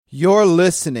You're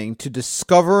listening to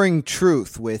Discovering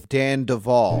Truth with Dan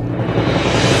Duvall.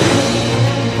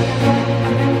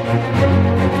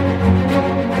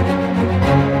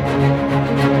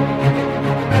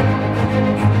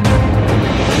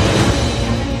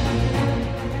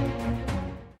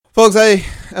 Folks, I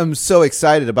am so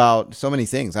excited about so many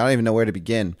things. I don't even know where to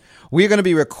begin. We are going to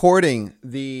be recording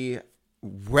the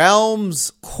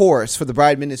Realms course for the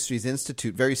Bride Ministries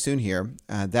Institute very soon here.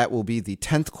 That will be the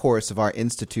 10th course of our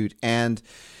Institute, and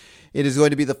it is going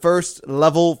to be the first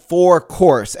level 4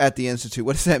 course at the Institute.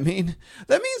 What does that mean?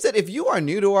 That means that if you are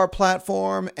new to our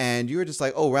platform and you're just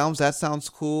like, oh, Realms, that sounds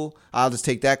cool, I'll just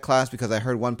take that class because I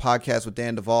heard one podcast with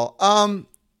Dan Duvall.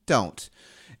 Don't.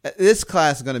 This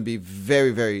class is going to be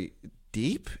very, very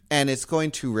deep, and it's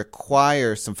going to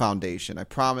require some foundation. I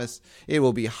promise it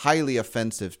will be highly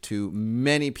offensive to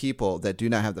many people that do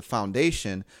not have the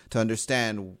foundation to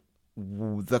understand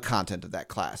the content of that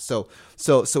class. So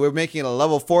we're making it a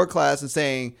level 4 class and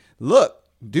saying, look,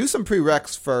 do some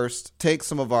prereqs first, take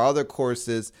some of our other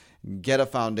courses, get a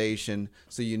foundation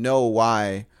so you know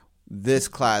why this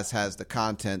class has the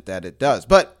content that it does.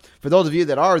 But for those of you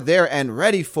that are there and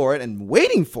ready for it and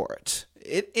waiting for it,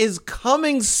 it is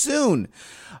coming soon.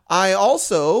 I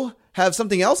also have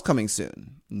something else coming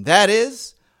soon. That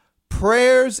is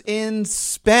prayers in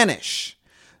Spanish.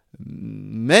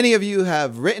 Many of you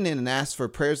have written in and asked for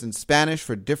prayers in Spanish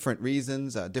for different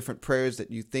reasons, different prayers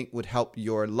that you think would help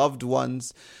your loved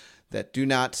ones that do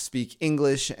not speak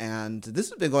English, and this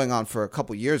has been going on for a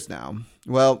couple years now.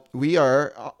 Well, we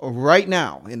are right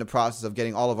now in the process of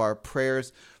getting all of our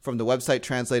prayers from the website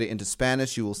translated into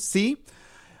Spanish. You will see,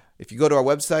 if you go to our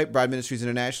website,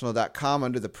 brideministriesinternational.com,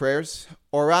 under the prayers,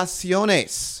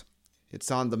 oraciones.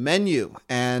 It's on the menu,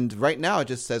 and right now it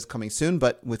just says coming soon,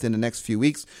 but within the next few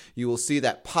weeks, you will see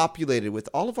that populated with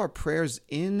all of our prayers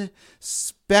in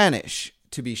Spanish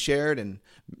to be shared, and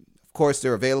of course,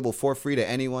 they're available for free to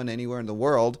anyone, anywhere in the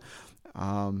world.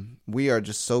 We are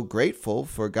just so grateful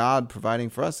for God providing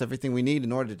for us everything we need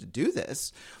in order to do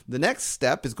this. The next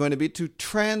step is going to be to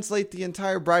translate the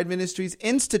entire Bride Ministries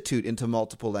Institute into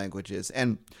multiple languages.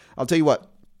 And I'll tell you what,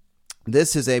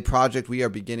 this is a project we are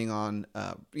beginning on,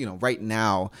 right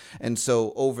now. And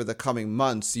so over the coming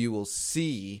months, you will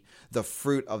see the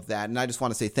fruit of that. And I just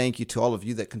want to say thank you to all of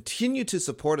you that continue to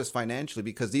support us financially,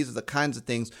 because these are the kinds of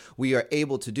things we are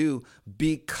able to do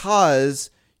because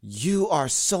you are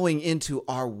sowing into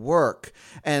our work.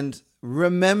 And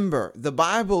remember, the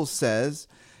Bible says,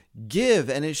 give,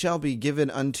 and it shall be given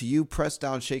unto you, pressed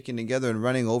down, shaken together, and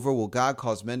running over, will God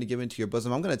cause men to give into your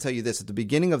bosom. I'm going to tell you this. At the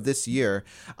beginning of this year,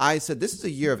 I said this is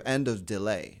a year of end of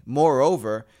delay.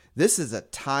 Moreover, this is a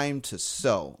time to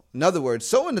sow. In other words,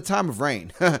 sow in the time of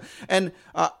rain. And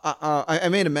I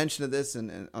made a mention of this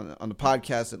on the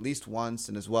podcast at least once,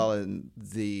 and as well in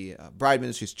the Bride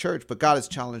Ministries Church. But God has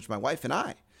challenged my wife and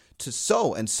I to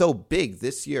sow, and sow big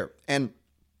this year. And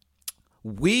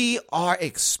we are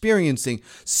experiencing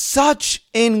such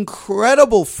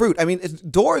incredible fruit. I mean,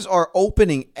 doors are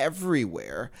opening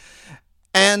everywhere,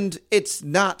 and it's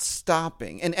not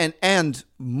stopping. And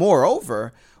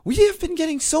moreover, we have been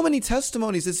getting so many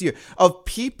testimonies this year of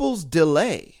people's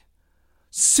delay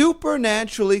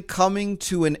supernaturally coming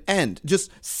to an end.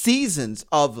 Just seasons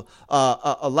of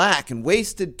a lack and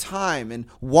wasted time and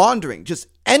wandering just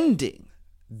ending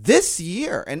this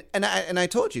year. And I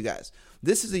told you guys,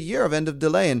 this is a year of end of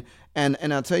delay. And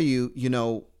I'll tell you,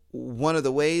 one of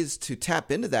the ways to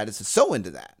tap into that is to sow into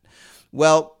that.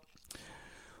 Well,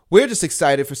 we're just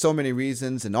excited for so many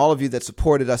reasons. And all of you that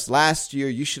supported us last year,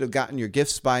 you should have gotten your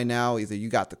gifts by now. Either you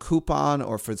got the coupon,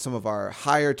 or for some of our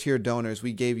higher tier donors,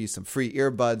 we gave you some free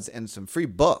earbuds and some free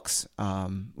books.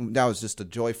 That was just a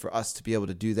joy for us to be able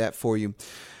to do that for you.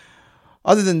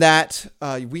 Other than that,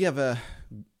 we have a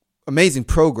amazing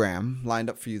program lined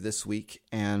up for you this week,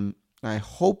 and I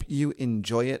hope you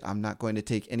enjoy it. I'm not going to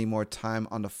take any more time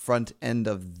on the front end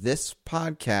of this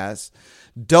podcast.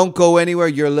 Don't go anywhere.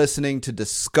 You're listening to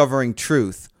Discovering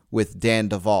Truth with Dan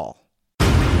Duvall.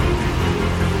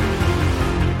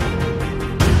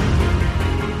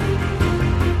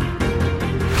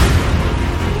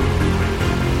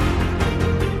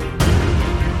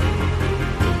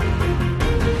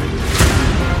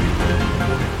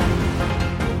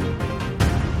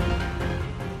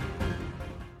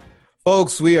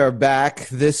 Folks, we are back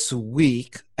this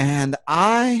week, and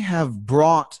I have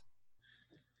brought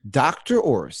Dr.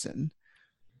 Orrison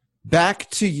back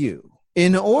to you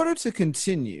in order to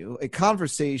continue a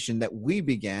conversation that we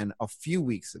began a few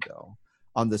weeks ago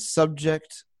on the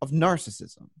subject of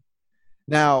narcissism.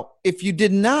 Now, if you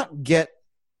did not get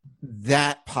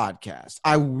that podcast,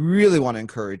 I really want to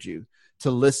encourage you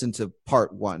to listen to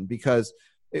part one because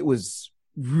it was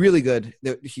really good.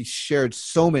 He shared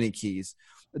so many keys.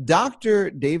 Dr.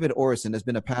 David Orrison has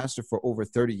been a pastor for over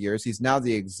 30 years. He's now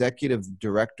the executive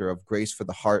director of Grace for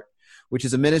the Heart, which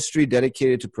is a ministry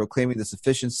dedicated to proclaiming the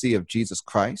sufficiency of Jesus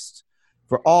Christ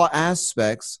for all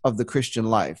aspects of the Christian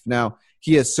life. Now,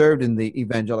 he has served in the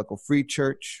Evangelical Free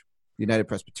Church, the United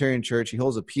Presbyterian Church. He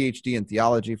holds a PhD in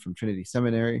theology from Trinity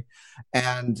Seminary,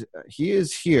 and he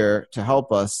is here to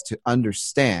help us to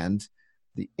understand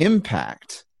the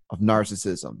impact of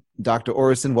narcissism. Dr.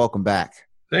 Orrison, welcome back.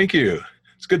 Thank you.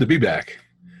 It's good to be back.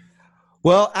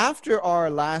 Well, after our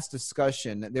last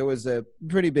discussion, there was a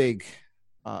pretty big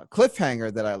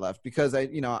cliffhanger that I left because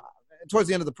towards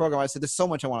the end of the program, I said, there's so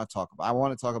much I want to talk about. I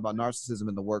want to talk about narcissism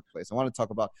in the workplace. I want to talk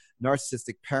about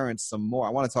narcissistic parents some more. I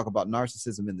want to talk about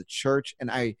narcissism in the church. And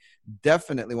I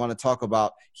definitely want to talk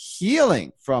about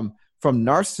healing from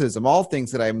narcissism, all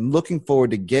things that I'm looking forward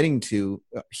to getting to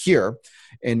here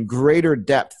in greater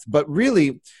depth. But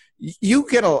really, you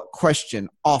get a question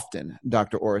often,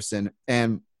 Dr. Orrison,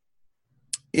 and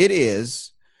it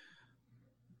is,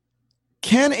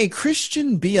 can a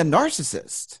Christian be a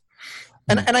narcissist?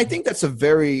 And I think that's a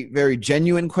very, very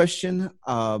genuine question,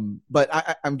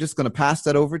 but I'm just going to pass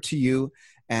that over to you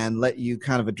and let you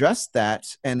kind of address that.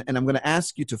 And I'm going to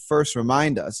ask you to first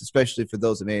remind us, especially for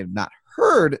those that may have not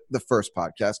heard the first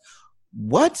podcast,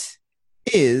 what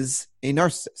is a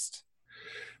narcissist?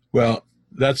 Well,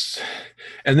 that's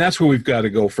where we've got to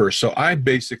go first. So I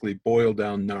basically boil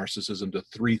down narcissism to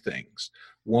three things.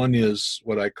 One is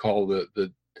what I call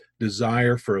the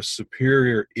desire for a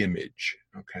superior image.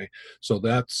 Okay, so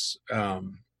that's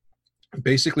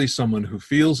basically someone who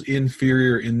feels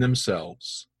inferior in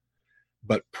themselves,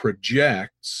 but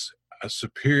projects a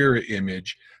superior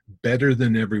image better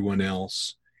than everyone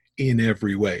else in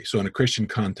every way. So in a Christian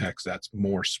context, that's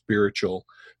more spiritual,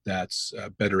 that's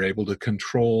better able to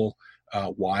control,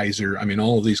 wiser. I mean,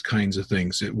 all of these kinds of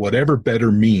things. Whatever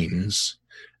better means,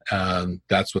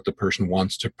 that's what the person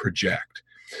wants to project.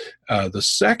 The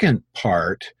second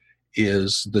part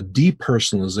is the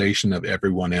depersonalization of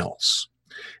everyone else.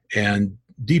 And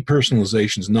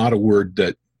depersonalization is not a word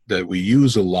that we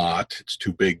use a lot. It's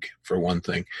too big for one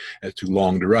thing. It's too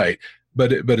long to write.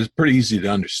 But it's pretty easy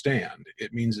to understand.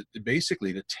 It means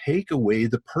basically to take away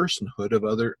the personhood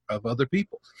of other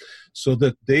people so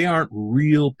that they aren't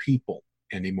real people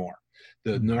anymore.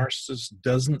 The narcissist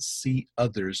doesn't see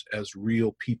others as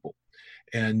real people.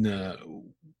 And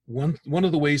one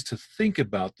of the ways to think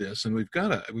about this, and we've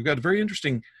got a very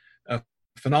interesting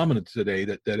phenomenon today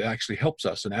that actually helps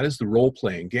us, and that is the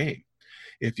role-playing game.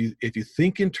 If you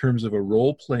think in terms of a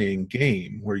role-playing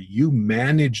game where you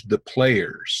manage the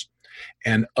players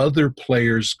and other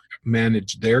players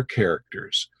manage their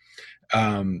characters,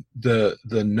 the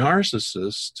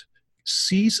narcissist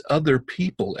sees other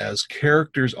people as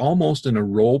characters almost in a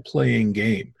role-playing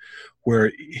game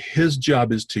where his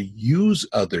job is to use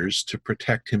others to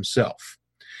protect himself.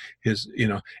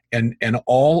 And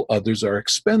all others are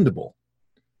expendable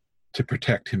to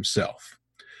protect himself.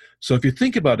 So if you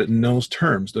think about it in those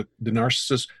terms, the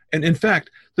narcissist, and in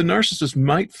fact, the narcissist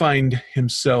might find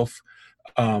himself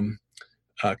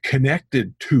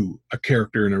connected to a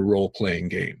character in a role-playing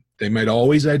game. They might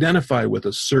always identify with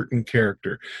a certain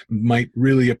character, might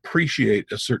really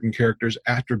appreciate a certain character's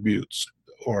attributes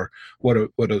or what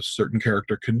a certain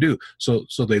character can do. So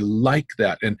they like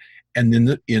that. And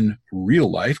in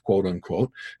real life, quote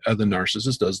unquote, the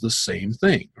narcissist does the same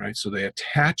thing, right? So they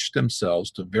attach themselves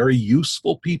to very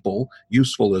useful people.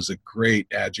 Useful is a great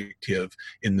adjective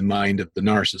in the mind of the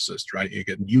narcissist, right? You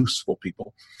get useful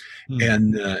people,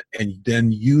 and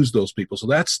then use those people. So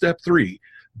that's step 3,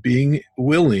 being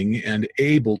willing and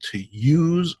able to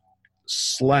use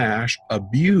 /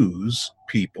 abuse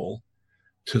people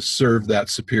to serve that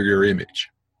superior image.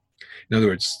 In other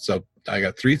words, so I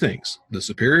got 3 things: the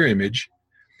superior image,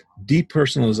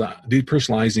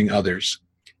 depersonalizing others,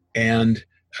 and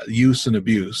use and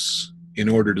abuse in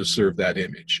order to serve that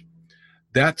image.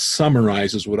 That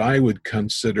summarizes what I would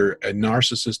consider a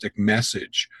narcissistic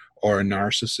message or a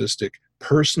narcissistic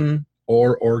person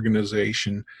or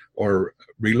organization or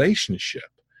relationship.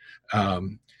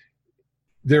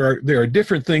 There are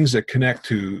different things that connect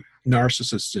to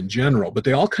narcissists in general, but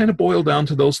they all kind of boil down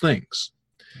to those things.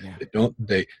 Yeah.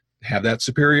 They have that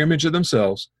superior image of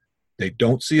themselves. They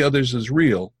don't see others as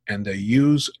real, and they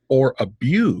use or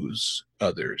abuse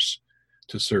others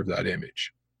to serve that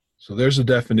image. So there's a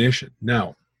definition.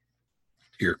 Now,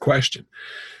 your question: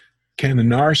 can a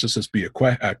narcissist be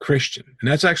a Christian?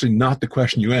 And that's actually not the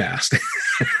question you asked.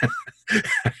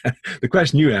 The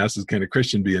question you asked is, can a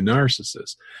Christian be a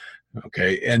narcissist?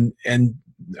 Okay, and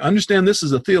understand this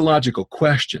is a theological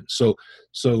question. So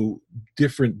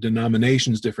different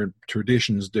denominations, different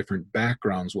traditions, different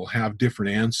backgrounds will have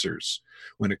different answers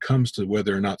when it comes to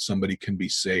whether or not somebody can be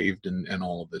saved and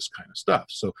all of this kind of stuff.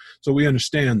 So we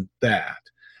understand that.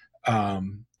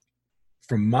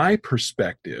 From my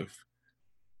perspective,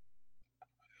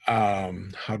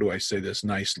 how do I say this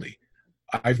nicely?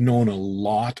 I've known a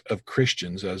lot of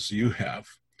Christians, as you have,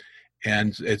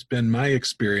 and it's been my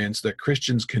experience that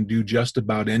Christians can do just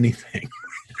about anything.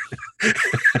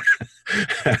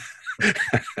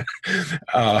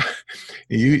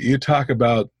 You talk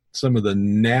about some of the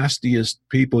nastiest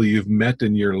people you've met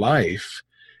in your life,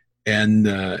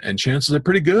 and chances are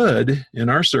pretty good in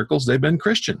our circles they've been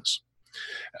Christians.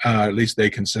 At least they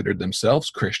considered themselves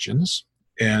Christians.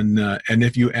 And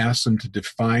if you ask them to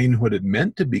define what it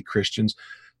meant to be Christians,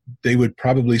 they would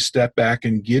probably step back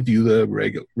and give you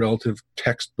the relative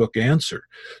textbook answer.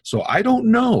 So I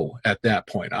don't know at that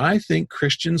point. I think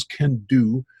Christians can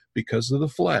do, because of the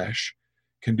flesh,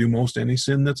 can do most any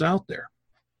sin that's out there.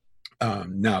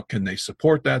 Now, can they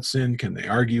support that sin? Can they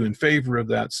argue in favor of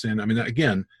that sin? I mean,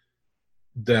 again,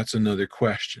 that's another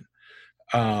question.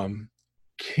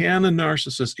 Can a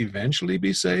narcissist eventually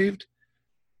be saved?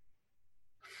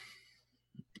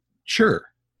 Sure.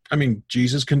 I mean,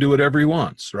 Jesus can do whatever he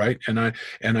wants, right? And I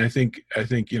think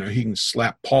he can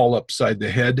slap Paul upside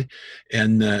the head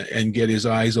and get his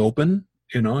eyes open.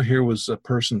 Here was a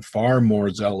person far more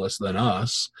zealous than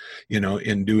us,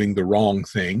 in doing the wrong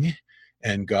thing,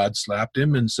 and God slapped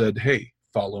him and said, "Hey,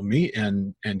 follow me,"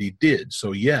 and he did.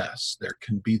 So yes, there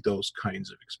can be those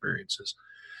kinds of experiences.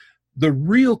 The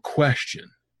real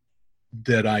question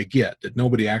that I get, that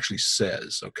nobody actually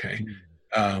says, okay,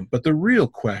 but the real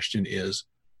question is,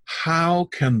 how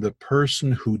can the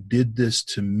person who did this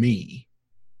to me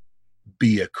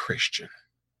be a Christian?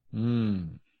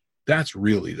 That's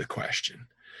really the question.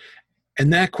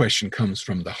 And that question comes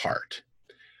from the heart.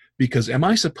 Because am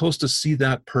I supposed to see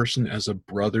that person as a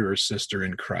brother or sister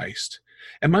in Christ?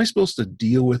 Am I supposed to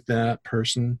deal with that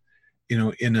person,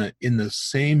 in the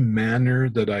same manner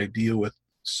that I deal with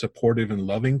supportive and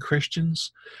loving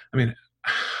Christians? I mean,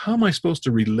 how am I supposed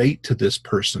to relate to this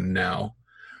person now,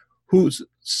 who's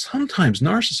sometimes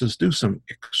narcissists do some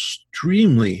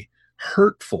extremely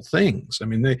hurtful things? I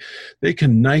mean, they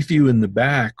can knife you in the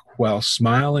back while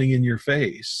smiling in your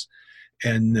face,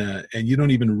 and you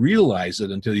don't even realize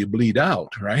it until you bleed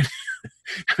out, right?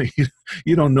 I mean,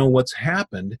 you don't know what's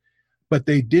happened, but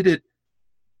they did it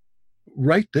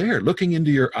right there, looking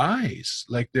into your eyes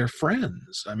like they're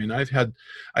friends. I mean, I've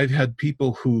had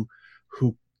people who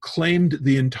claimed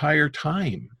the entire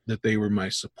time that they were my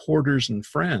supporters and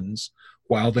friends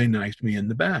while they knifed me in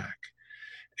the back.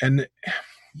 And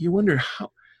you wonder,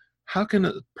 how can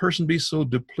a person be so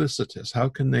duplicitous? How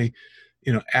can they,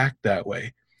 act that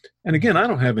way? And again, I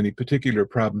don't have any particular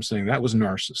problem saying that was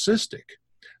narcissistic.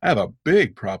 I have a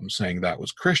big problem saying that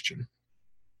was Christian.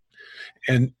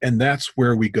 And that's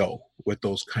where we go with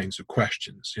those kinds of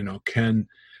questions. Can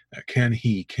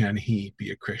he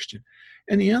be a Christian?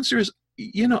 And the answer is,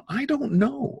 I don't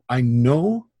know. I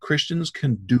know Christians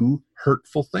can do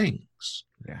hurtful things.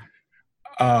 Yeah.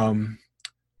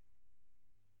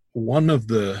 One of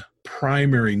the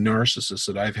primary narcissists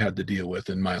that I've had to deal with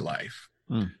in my life.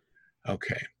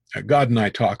 Okay. God and I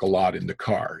talk a lot in the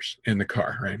car,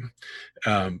 right?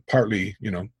 Partly,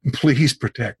 please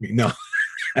protect me. No.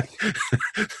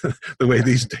 The way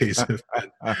these days have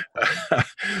been.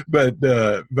 But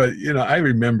I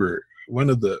remember one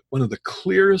of the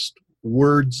clearest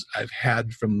words I've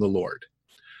had from the Lord.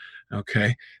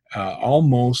 Okay,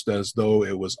 almost as though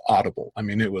it was audible. I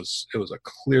mean, it was a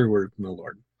clear word from the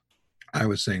Lord. I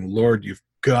was saying, Lord, you've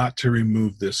got to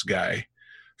remove this guy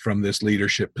from this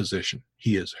leadership position.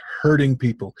 He is hurting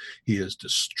people. He is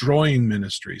destroying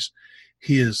ministries.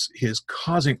 He is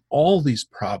causing all these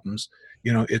problems.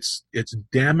 It's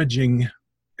damaging.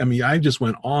 I mean, I just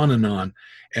went on,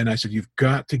 and I said, you've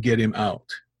got to get him out.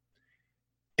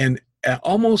 And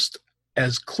almost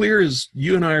as clear as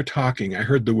you and I are talking, I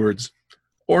heard the words,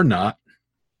 or not.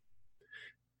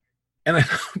 And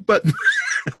but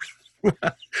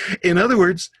in other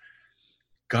words,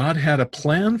 God had a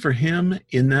plan for him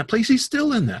in that place. He's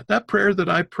still in that. That prayer that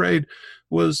I prayed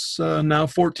was now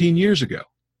 14 years ago.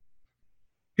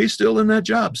 He's still in that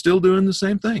job, still doing the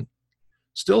same thing,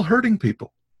 still hurting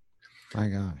people. My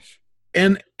gosh.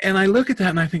 And I look at that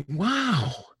and I think,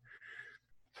 wow,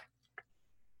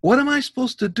 what am I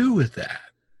supposed to do with that?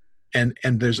 And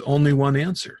there's only one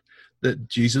answer that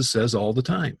Jesus says all the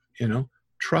time,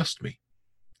 trust me,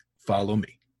 follow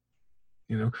me.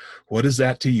 What is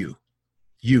that to you?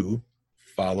 You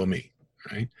follow me,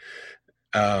 right?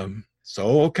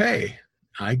 So, okay,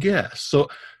 I guess. So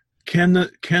can a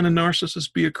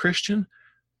narcissist be a Christian?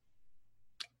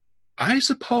 I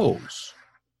suppose.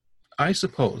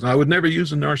 I would never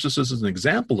use a narcissist as an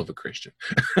example of a Christian.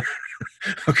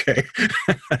 Okay.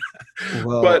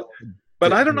 but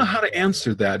Well, I don't know how to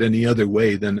answer that any other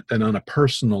way than on a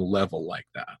personal level like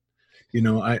that.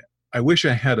 I wish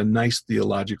I had a nice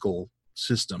theological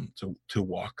system to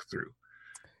walk through.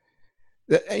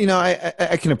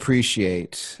 I can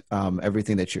appreciate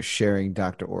everything that you're sharing,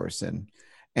 Dr. Orrison.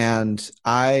 And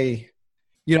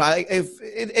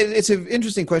it's an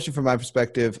interesting question from my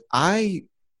perspective. I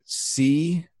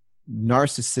see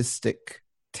narcissistic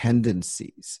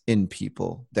tendencies in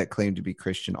people that claim to be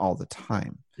Christian all the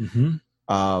time. Mm-hmm.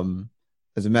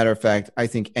 As a matter of fact, I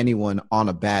think anyone on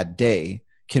a bad day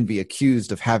can be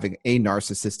accused of having a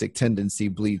narcissistic tendency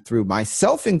bleed through,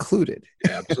 myself included.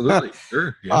 Absolutely.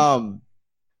 Sure. Yeah.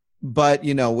 But,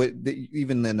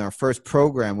 even in our first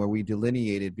program where we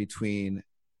delineated between,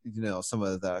 some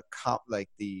of the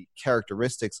the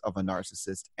characteristics of a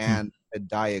narcissist and a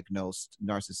diagnosed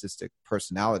narcissistic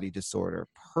personality disorder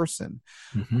person,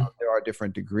 there are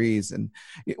different degrees. And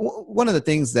one of the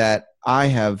things that I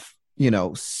have,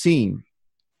 seen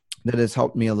that has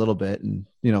helped me a little bit, and,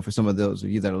 for some of those of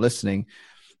you that are listening,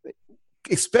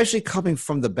 especially coming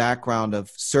from the background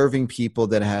of serving people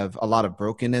that have a lot of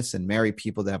brokenness and marry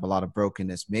people that have a lot of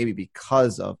brokenness, maybe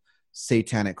because of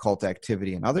satanic cult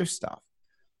activity and other stuff.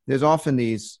 There's often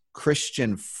these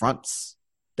Christian fronts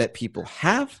that people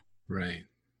have. Right.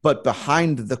 But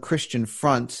behind the Christian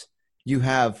front, you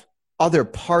have other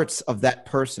parts of that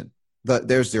person.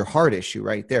 There's their heart issue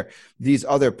right there. These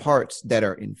other parts that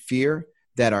are in fear,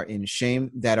 that are in shame,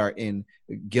 that are in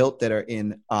guilt, that are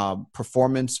in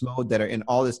performance mode, that are in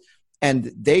all this.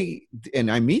 And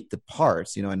I meet the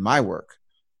parts, in my work,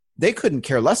 they couldn't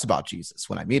care less about Jesus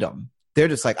when I meet them. They're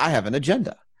just like, I have an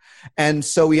agenda. And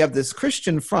so we have this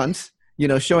Christian front,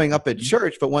 showing up at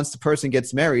church, but once the person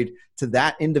gets married to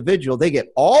that individual, they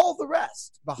get all the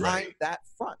rest behind that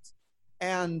front.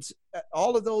 And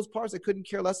all of those parts that couldn't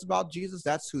care less about Jesus,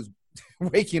 that's who's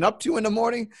waking up to in the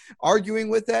morning, arguing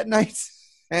with at night,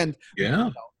 and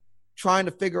trying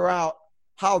to figure out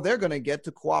how they're going to get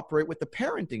to cooperate with the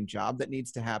parenting job that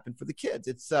needs to happen for the kids.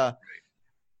 It's and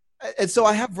so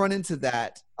I have run into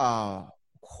that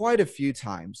quite a few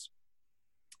times.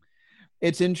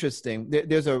 It's interesting.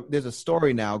 There's a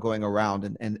story now going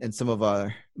around, and some of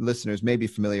our listeners may be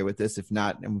familiar with this. If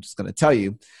not, I'm just going to tell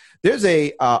you. There's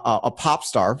a pop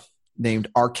star named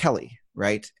R. Kelly,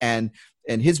 right? And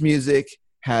his music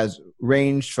has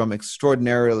ranged from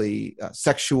extraordinarily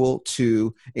sexual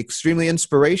to extremely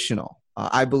inspirational.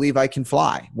 I Believe I Can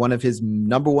Fly, one of his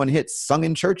number one hits, sung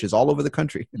in churches all over the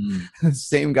country.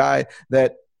 Same guy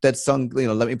that sung,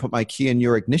 Let Me Put My Key in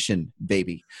Your Ignition,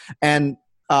 Baby. And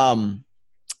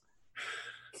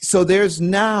so there's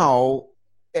now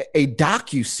a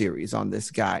docu-series on this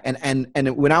guy. And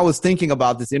when I was thinking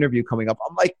about this interview coming up,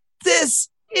 I'm like, this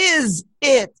is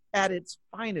it at its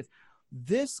finest.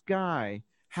 This guy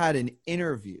had an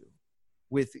interview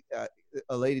with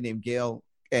a lady named Gail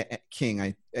King,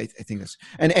 I think this.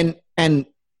 And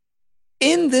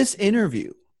in this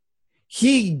interview,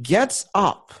 he gets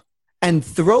up and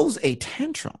throws a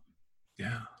tantrum.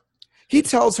 Yeah. He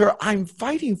tells her, I'm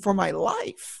fighting for my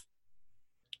life.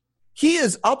 He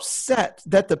is upset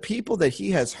that the people that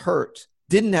he has hurt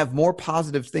didn't have more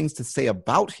positive things to say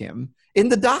about him in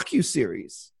the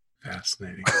docuseries.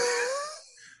 Fascinating.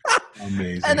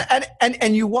 Amazing.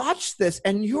 And you watch this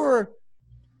and you're,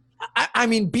 I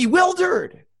mean,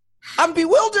 bewildered. I'm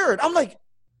bewildered. I'm like,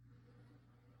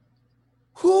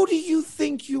 who do you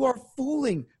think you are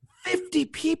fooling? 50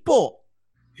 people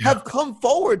have come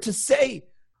forward to say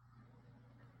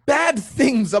bad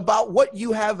things about what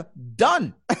you have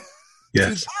done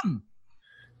to them.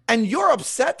 And you're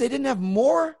upset they didn't have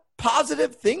more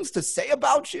positive things to say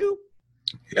about you?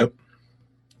 Yep.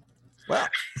 Well,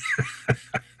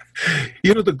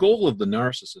 the goal of the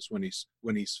narcissist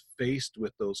when he's faced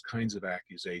with those kinds of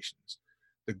accusations,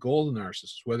 the goal of the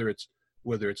narcissist, whether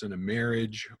it's in a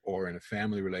marriage or in a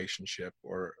family relationship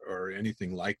or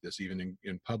anything like this, even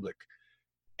in public,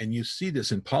 and you see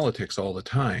this in politics all the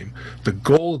time, the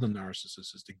goal of the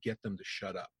narcissist is to get them to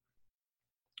shut up,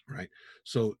 right?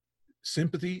 So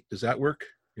sympathy, does that work?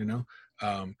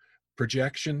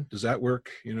 Projection, does that work?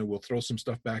 We'll throw some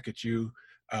stuff back at you.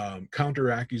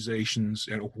 Counter accusations,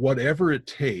 and whatever it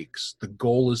takes, the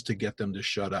goal is to get them to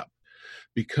shut up,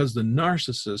 because the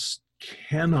narcissist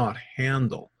cannot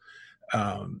handle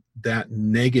that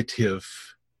negative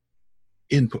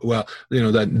input. Well,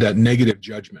 that negative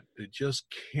judgment. It just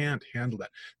can't handle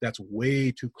that. That's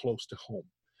way too close to home.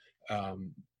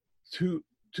 To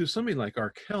somebody like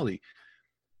R. Kelly,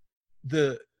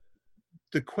 the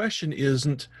question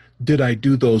isn't, did I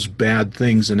do those bad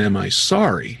things and am I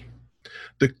sorry?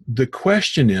 The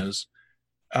question is,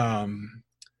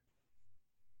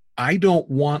 I don't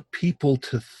want people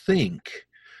to think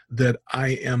that I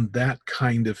am that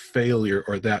kind of failure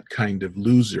or that kind of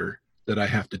loser that I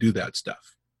have to do that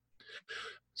stuff.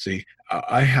 See,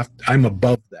 I'm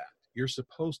above that. You're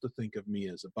supposed to think of me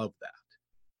as above that.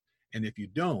 And if you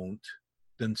don't,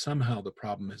 then somehow the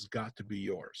problem has got to be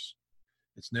yours.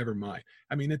 It's never mine.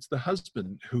 I mean, it's the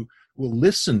husband who will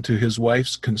listen to his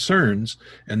wife's concerns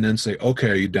and then say, okay,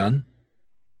 are you done?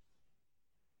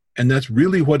 And that's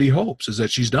really what he hopes, is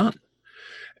that she's done.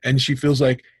 And she feels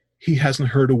like he hasn't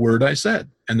heard a word I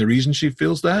said. And the reason she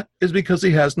feels that is because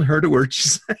he hasn't heard a word she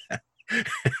said.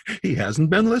 He hasn't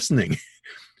been listening.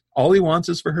 All he wants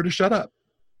is for her to shut up.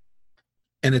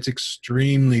 And it's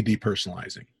extremely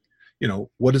depersonalizing. You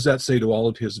know, what does that say to all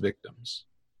of his victims?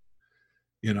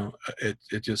 You know, it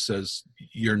just says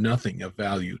you're nothing of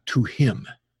value to him.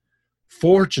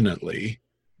 Fortunately,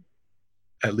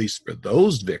 at least for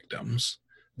those victims,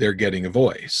 they're getting a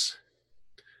voice.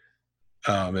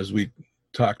 As we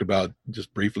talked about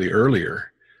just briefly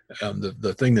earlier,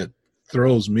 the thing that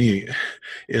throws me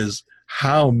is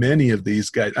how many of these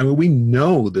guys, I mean, we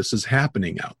know this is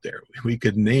happening out there. We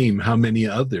could name how many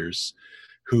others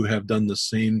who have done the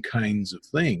same kinds of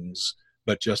things,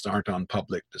 but just aren't on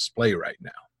public display right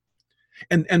now.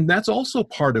 And that's also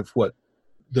part of what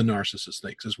the narcissist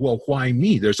thinks is, well, why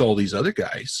me? There's all these other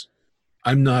guys.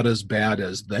 I'm not as bad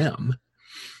as them.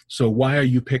 So why are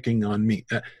you picking on me?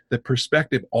 The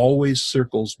perspective always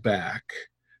circles back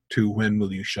to, when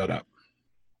will you shut up?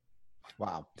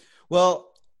 Wow. Well,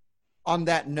 on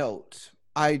that note,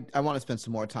 I want to spend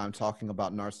some more time talking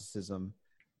about narcissism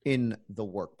in the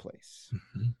workplace.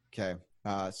 Mm-hmm. Okay.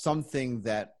 Something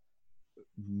that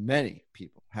many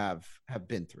people have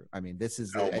been through. I mean, this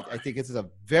is, I think this is a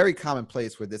very common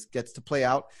place where this gets to play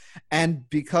out. And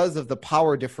because of the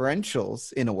power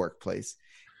differentials in a workplace,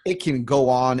 it can go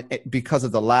on because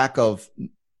of the lack of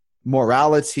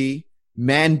morality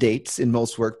mandates in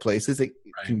most workplaces. It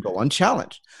can go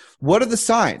unchallenged. What are the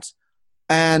signs?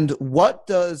 And what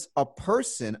does a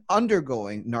person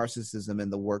undergoing narcissism in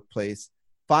the workplace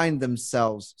find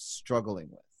themselves struggling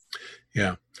with?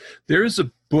 Yeah, there is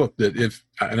a book that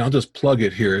and I'll just plug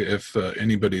it here if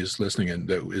anybody is listening and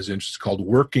that is interested, called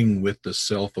Working with the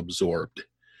Self-Absorbed.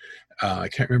 I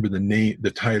can't remember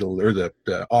the title or the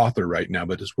author right now,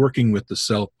 but it's Working with the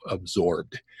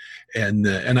Self-Absorbed. And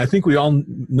I think we all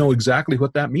know exactly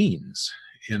what that means,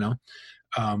 you know.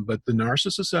 But the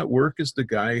narcissist at work is the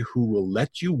guy who will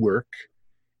let you work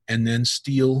and then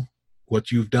steal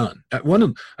what you've done. One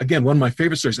of my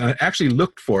favorite stories, and I actually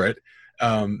looked for it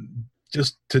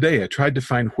just today. I tried to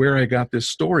find where I got this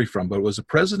story from, but it was a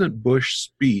President Bush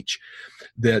speech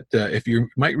that, if you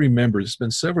might remember, it's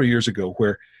been several years ago,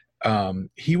 where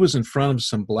he was in front of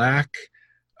some black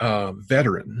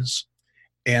veterans.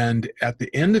 And at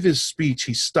the end of his speech,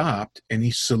 he stopped and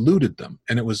he saluted them.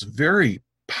 And it was very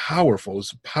powerful. It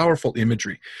was powerful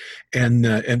imagery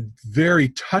and very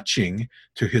touching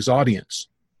to his audience.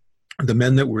 The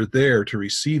men that were there to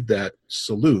receive that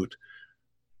salute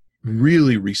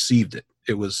really received it.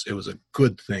 It was a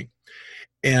good thing.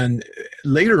 And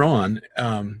later on,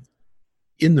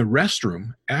 in the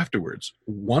restroom afterwards,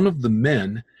 one of the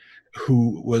men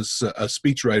who was a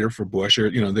speechwriter for Bush, or,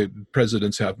 you know, the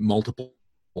presidents have multiple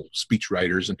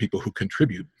speechwriters and people who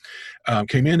contribute,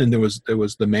 came in, and there was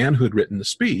the man who had written the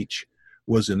speech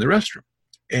was in the restroom.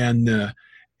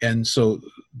 And so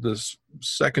the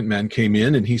second man came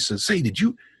in and he says, "Hey, did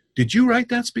you write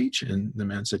that speech?" And the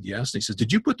man said, "Yes." And he says,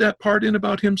 "Did you put that part in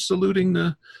about him saluting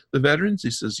the veterans?"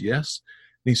 He says, "Yes."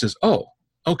 And he says, "Oh,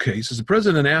 okay." He says, "The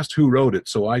president asked who wrote it,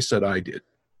 so I said I did."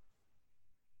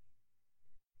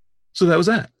 So that was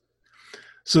that.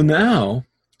 So now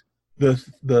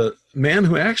the man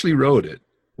who actually wrote it,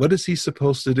 what is he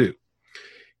supposed to do?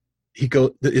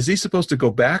 Is he supposed to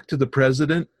go back to the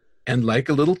president and, like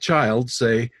a little child,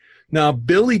 say, "Now,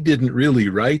 Billy didn't really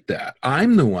write that.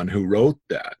 I'm the one who wrote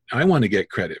that. I want to get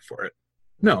credit for it"?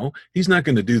 No, he's not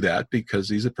going to do that, because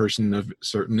he's a person of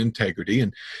certain integrity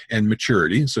and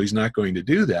maturity, so he's not going to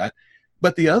do that.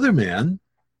 But the other man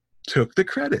took the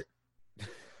credit.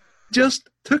 Just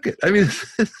took it. I mean,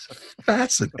 it's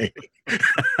fascinating.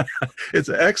 It's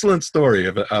an excellent story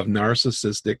of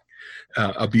narcissistic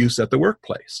abuse at the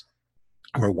workplace.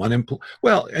 Or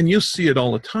and you see it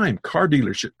all the time. Car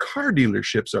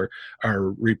dealerships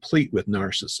are replete with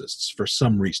narcissists for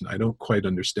some reason. I don't quite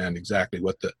understand exactly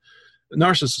what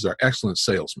narcissists are excellent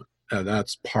salesmen.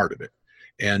 That's part of it.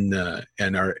 and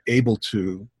are able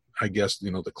to, I guess,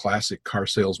 the classic car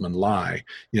salesman lie,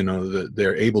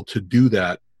 they're able to do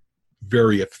that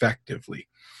very effectively.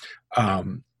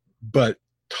 But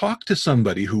talk to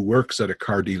somebody who works at a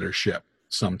car dealership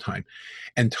sometime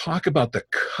and talk about the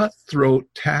cutthroat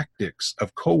tactics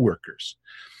of coworkers.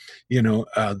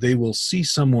 They will see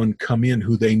someone come in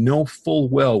who they know full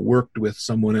well worked with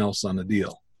someone else on a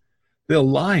deal. They'll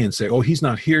lie and say, oh, he's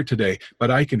not here today,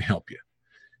 but I can help you.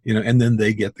 And then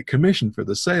they get the commission for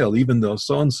the sale, even though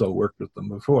so-and-so worked with them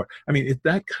before. I mean,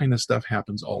 that kind of stuff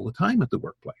happens all the time at the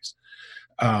workplace.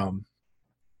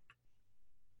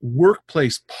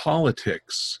 Workplace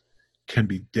politics can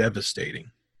be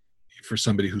devastating for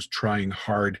somebody who's trying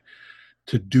hard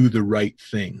to do the right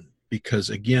thing. Because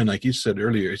again, like you said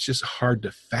earlier, it's just hard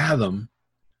to fathom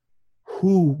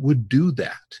who would do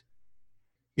that.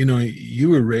 You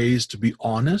were raised to be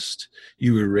honest.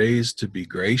 You were raised to be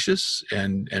gracious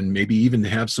and maybe even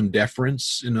have some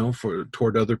deference,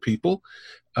 toward other people.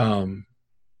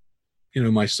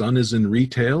 My son is in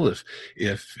retail.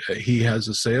 If he has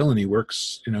a sale and he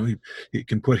works, he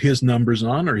can put his numbers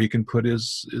on, or he can put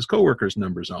his coworkers'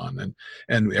 numbers on.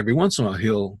 And every once in a while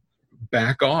he'll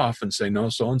back off and say, no,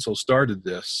 so-and-so started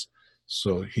this,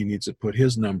 so he needs to put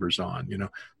his numbers on.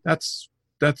 That's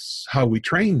how we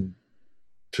train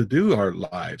to do our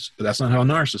lives, but that's not how a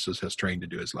narcissist has trained to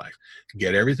do his life.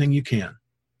 Get everything you can.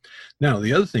 Now,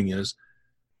 the other thing is,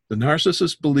 the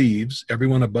narcissist believes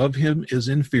everyone above him is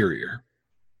inferior.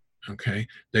 Okay,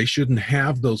 they shouldn't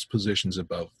have those positions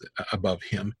above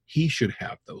him. He should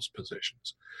have those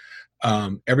positions.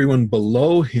 Everyone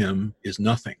below him is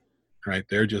nothing. Right?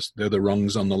 They're the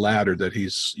rungs on the ladder that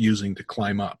he's using to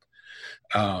climb up.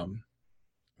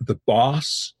 The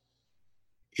boss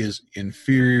is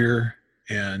inferior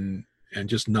and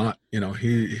just not,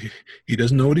 he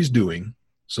doesn't know what he's doing.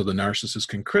 So the narcissist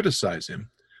can criticize him,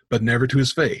 but never to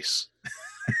his face.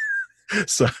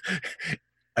 So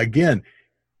again,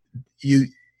 you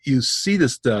see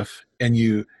this stuff and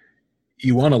you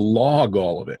want to log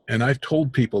all of it. And I've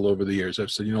told people over the years, I've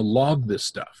said, log this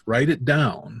stuff, write it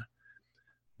down.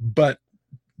 But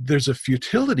there's a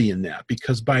futility in that,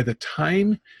 because by the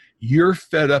time you're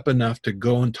fed up enough to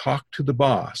go and talk to the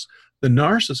boss, the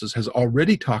narcissist has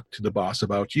already talked to the boss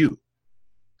about you.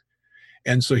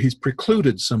 And so he's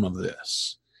precluded some of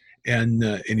this. And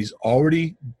he's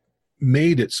already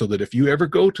made it so that if you ever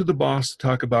go to the boss to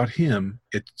talk about him,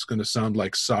 it's going to sound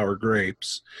like sour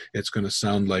grapes. It's going to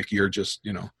sound like you're just,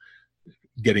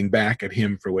 getting back at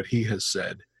him for what he has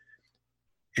said.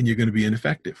 And you're going to be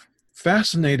ineffective.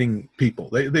 Fascinating people.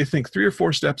 They think 3 or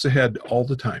 4 steps ahead all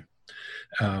the time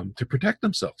to protect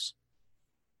themselves.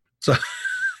 So,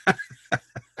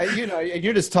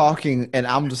 you're just talking, and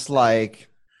I'm just like,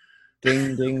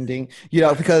 ding, ding, ding.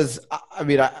 Because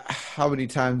how many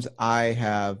times I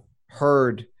have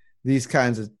heard these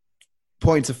kinds of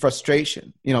points of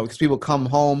frustration. Because people come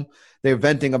home, they're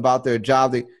venting about their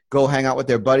job. They go hang out with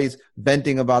their buddies,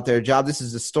 venting about their job. This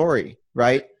is the story,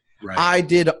 right? Right. I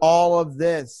did all of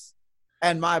this,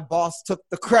 and my boss took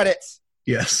the credit.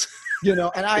 Yes. And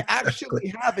I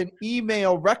actually have an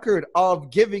email record of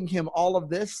giving him all of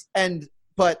this.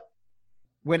 But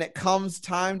when it comes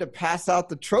time to pass out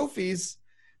the trophies,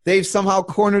 they've somehow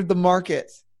cornered the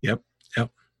market. Yep.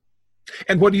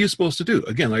 And what are you supposed to do?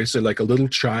 Again, like I said, like a little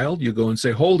child, you go and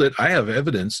say, hold it. I have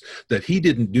evidence that he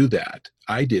didn't do that.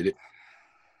 I did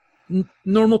it.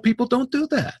 Normal people don't do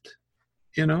that.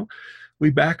 We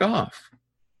back off.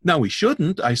 Now, we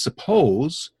shouldn't, I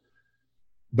suppose,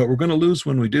 but we're going to lose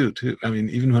when we do, too. I mean,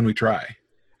 even when we try.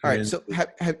 All right. So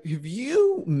have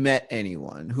you met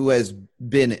anyone who has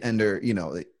been under,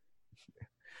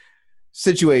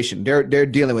 situation? They're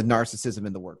dealing with narcissism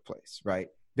in the workplace, right?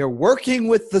 They're working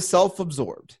with the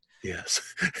self-absorbed. Yes.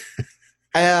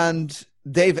 And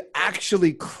they've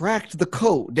actually cracked the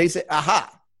code. They say,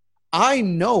 aha, I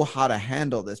know how to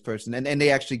handle this person. And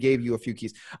they actually gave you a few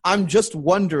keys. I'm just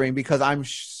wondering, because I'm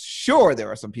sure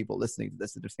there are some people listening to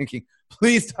this that are thinking,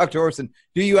 please, Dr. Orrison,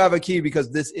 do you have a key?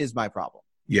 Because this is my problem.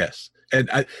 Yes. And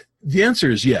the answer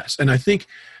is yes. And I think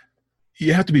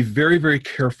you have to be very, very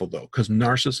careful, though, because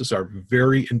narcissists are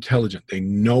very intelligent. They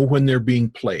know when they're being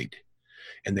played,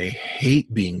 and they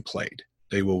hate being played.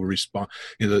 They will respond.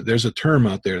 There's a term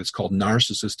out there that's called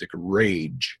narcissistic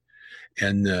rage.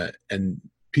 And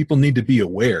people need to be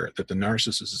aware that the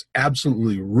narcissist is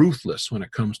absolutely ruthless when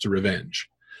it comes to revenge.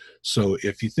 So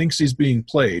if he thinks he's being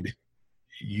played,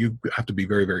 you have to be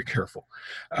very, very careful.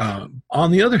 On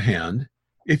the other hand,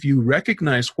 if you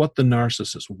recognize what the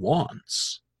narcissist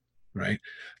wants, right?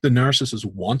 The narcissist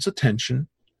wants attention,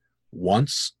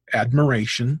 wants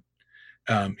admiration,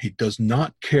 He does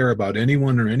not care about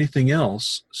anyone or anything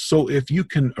else. So if you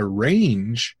can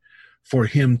arrange for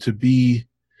him to be,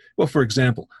 well, for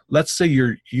example, let's say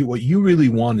what you really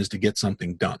want is to get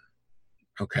something done.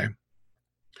 Okay.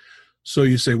 So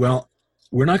you say, well,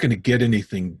 we're not going to get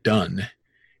anything done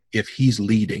if he's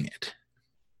leading it.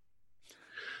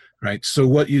 Right. So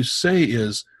what you say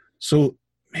is, so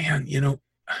man,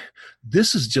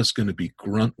 this is just going to be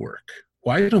grunt work.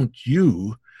 Why don't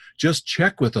you just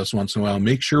check with us once in a while,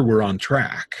 make sure we're on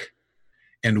track,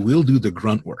 and we'll do the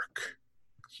grunt work.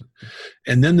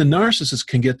 And then the narcissist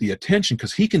can get the attention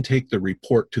because he can take the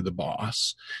report to the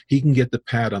boss. He can get the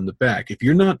pat on the back. If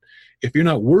you're not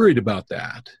worried about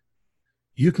that,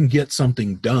 you can get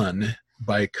something done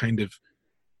by kind of,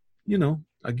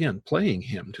 again, playing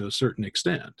him to a certain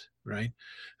extent, right?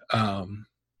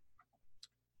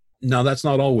 Now, that's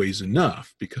not always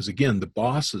enough because, again, the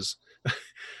bosses,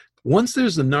 once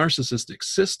there's a narcissistic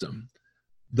system,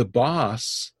 the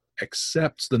boss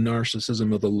accepts the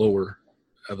narcissism of the lower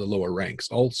ranks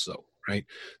also, right?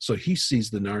 So he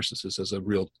sees the narcissist as a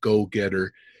real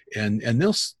go-getter, and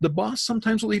the boss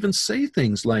sometimes will even say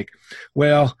things like,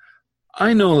 well,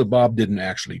 I know that Bob didn't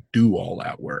actually do all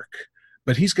that work,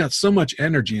 but he's got so much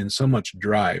energy and so much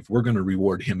drive, we're going to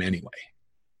reward him anyway.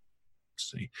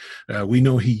 See, we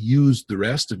know he used the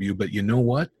rest of you, but you know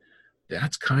what?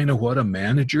 That's kind of what a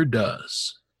manager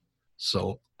does.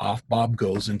 So off Bob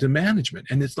goes into management.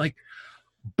 And it's like,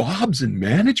 Bob's in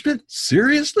management?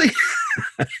 Seriously?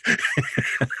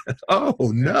 Oh,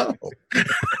 no.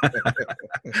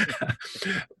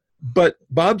 But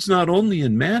Bob's not only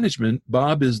in management,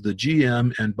 Bob is the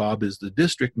GM, and Bob is the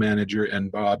district manager,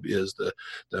 and Bob is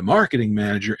the marketing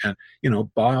manager. And,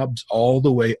 Bob's all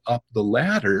the way up the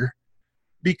ladder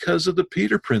because of the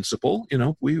Peter principle.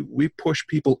 We push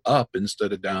people up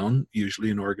instead of down, usually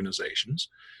in organizations.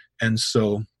 And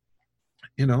so,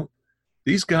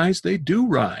 these guys, they do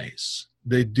rise.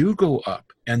 They do go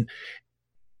up. And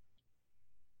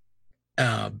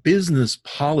business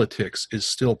politics is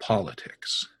still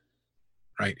politics,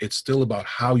 right? It's still about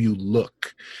how you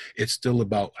look. It's still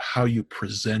about how you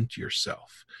present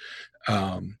yourself.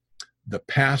 The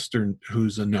pastor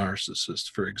who's a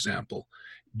narcissist, for example,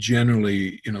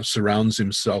 generally, surrounds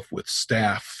himself with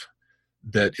staff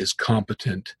that is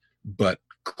competent, but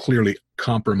clearly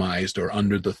compromised or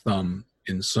under the thumb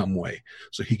in some way.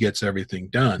 So he gets everything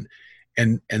done.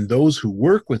 And those who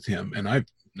work with him, and I've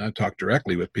talked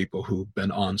directly with people who've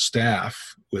been on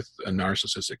staff with a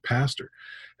narcissistic pastor,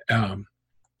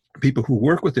 people who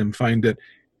work with him find that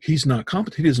he's not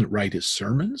competent. He doesn't write his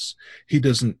sermons. He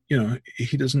doesn't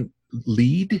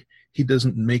lead. He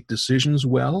doesn't make decisions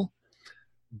well,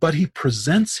 but he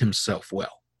presents himself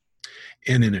well.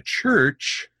 And in a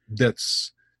church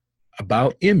that's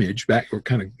about image, we're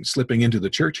kind of slipping into the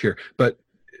church here, but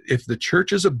if the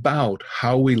church is about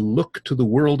how we look to the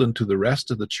world and to the rest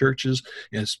of the churches,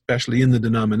 especially in the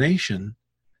denomination,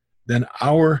 then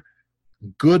our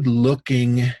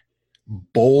good-looking,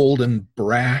 bold and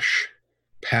brash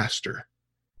pastor,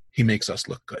 he makes us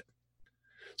look good.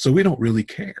 So we don't really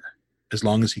care as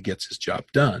long as he gets his job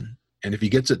done. And if he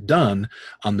gets it done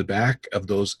on the back of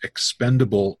those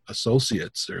expendable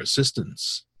associates or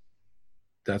assistants,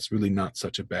 that's really not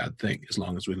such a bad thing as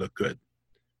long as we look good.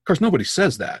 Of course, nobody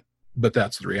says that, but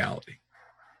that's the reality.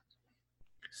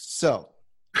 So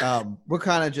we're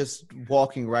kind of just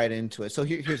walking right into it. So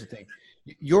here's the thing.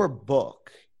 Your book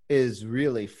is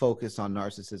really focused on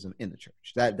narcissism in the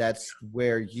church. That's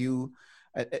where you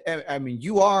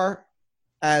are,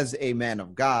 as a man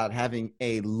of God, having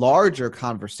a larger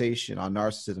conversation on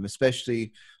narcissism,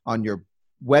 especially on your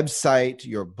website,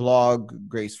 your blog,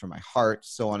 Grace for My Heart,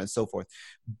 so on and so forth.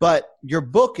 But your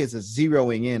book is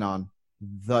zeroing in on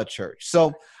the church.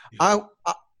 So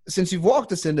since you've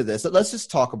walked us into this, let's just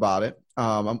talk about it.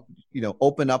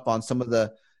 Open up on some of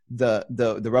the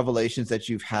revelations that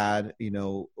you've had,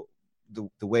 the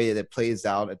way that it plays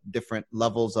out at different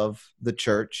levels of the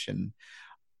church, and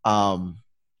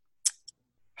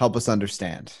help us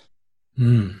understand.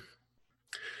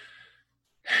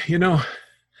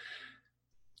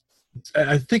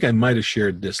 I think I might have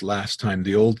shared this last time,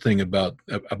 the old thing about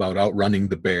outrunning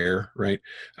the bear, right?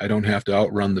 I don't have to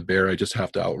outrun the bear. I just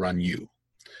have to outrun you.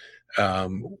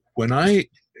 When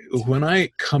I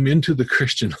come into the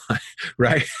Christian life,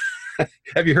 right?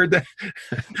 Have you heard that?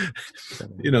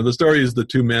 The story is the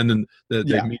two men, and they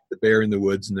meet the bear in the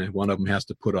woods, and one of them has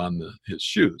to put on his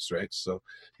shoes, right? So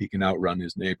he can outrun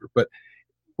his neighbor. But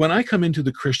when I come into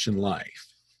the Christian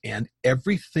life, and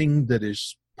everything that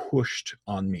is pushed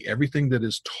on me, everything that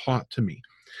is taught to me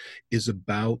is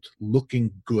about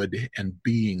looking good and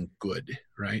being good,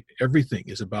 right? Everything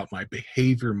is about my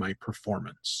behavior, my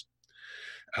performance.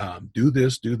 Do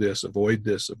this, avoid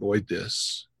this, avoid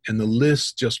this. And the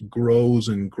list just grows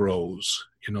and grows,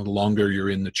 the longer you're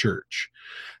in the church.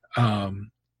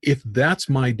 If that's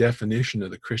my definition of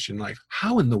the Christian life,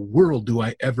 how in the world do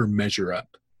I ever measure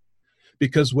up?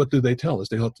 Because what do they tell us?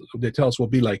 They tell us we'll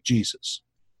be like Jesus.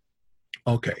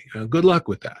 Okay, good luck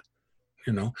with that.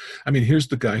 Here's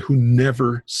the guy who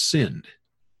never sinned.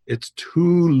 It's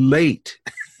too late.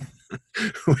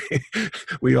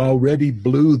 we already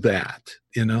blew that.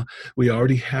 We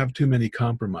already have too many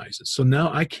compromises. So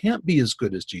now I can't be as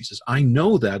good as Jesus. I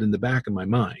know that in the back of my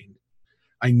mind.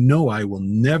 I know I will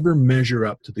never measure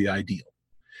up to the ideal.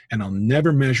 And I'll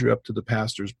never measure up to the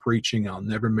pastor's preaching. I'll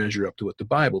never measure up to what the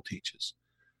Bible teaches.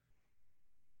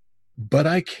 But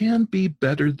I can be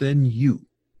better than you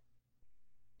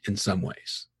in some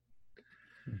ways.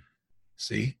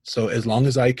 See? So as long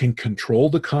as I can control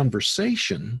the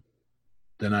conversation,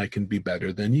 then I can be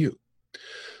better than you.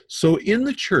 So in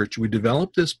the church, we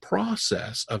develop this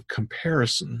process of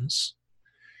comparisons,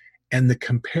 and the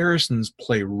comparisons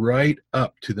play right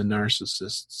up to the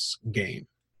narcissist's game,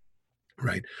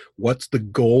 right? What's the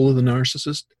goal of the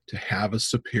narcissist? To have a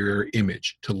superior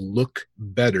image, to look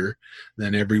better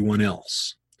than everyone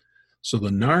else. So the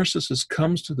narcissist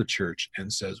comes to the church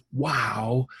and says,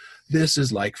 wow, this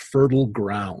is like fertile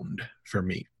ground for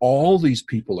me. All these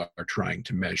people are trying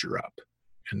to measure up.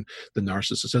 And the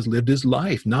narcissist has lived his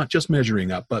life, not just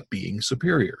measuring up, but being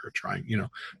superior, or trying,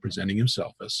 presenting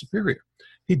himself as superior.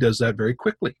 He does that very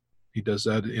quickly. He does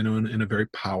that, in a very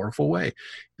powerful way.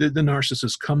 The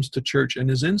narcissist comes to church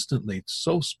and is instantly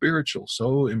so spiritual,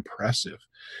 so impressive,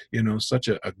 such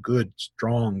a good,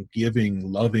 strong,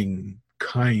 giving, loving,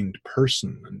 kind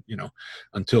person, and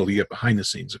until you get behind the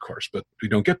scenes, of course. But we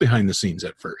don't get behind the scenes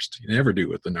at first. You never do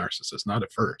with the narcissist, not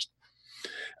at first.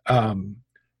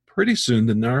 Pretty soon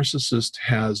the narcissist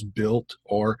has built,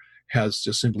 or has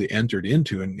just simply entered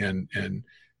into and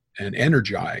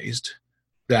energized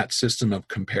that system of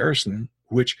comparison,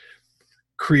 which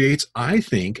creates, I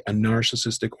think, a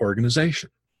narcissistic organization,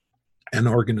 an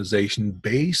organization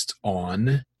based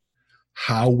on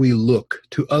how we look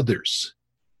to others.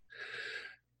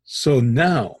 So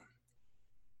now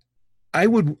I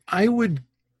would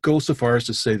go so far as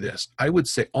to say this. I would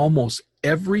say almost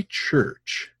every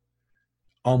church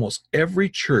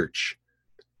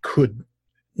could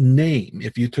name,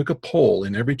 if you took a poll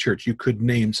in every church, you could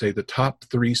name, say, the top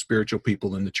 3 spiritual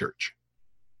people in the church.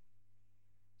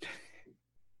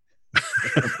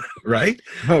 Right?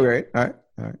 All right.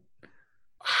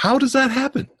 How does that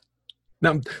happen?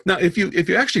 Now, if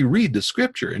you actually read the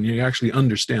scripture and you actually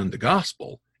understand the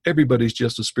gospel, everybody's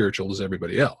just as spiritual as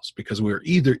everybody else, because we're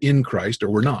either in Christ or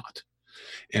we're not.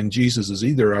 And Jesus is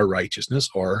either our righteousness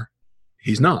or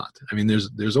he's not.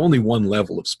 There's only one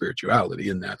level of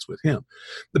spirituality, and that's with him.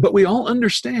 But we all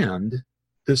understand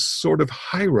this sort of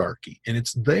hierarchy, and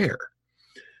it's there.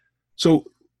 So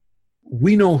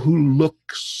we know who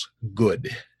looks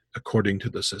good according to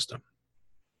the system.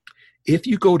 If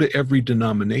you go to every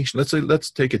denomination, let's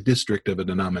take a district of a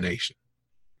denomination.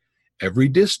 Every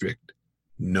district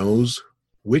knows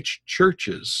which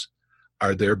churches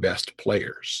are their best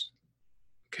players.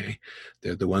 Okay,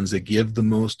 they're the ones that give the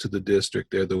most to the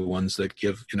district. They're the ones that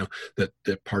give,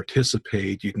 that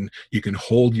participate. You can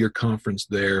hold your conference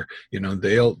there.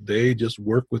 They just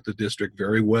work with the district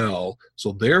very well.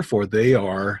 So therefore, they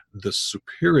are the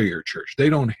superior church. They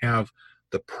don't have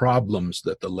the problems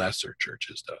that the lesser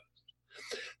churches do.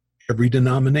 Every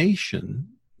denomination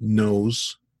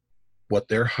knows what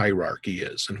their hierarchy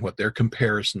is and what their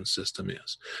comparison system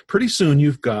is. Pretty soon,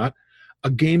 you've got a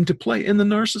game to play, and the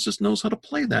narcissist knows how to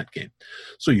play that game.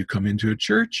 So you come into a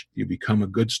church, you become a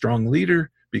good, strong leader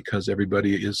because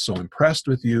everybody is so impressed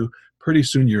with you. Pretty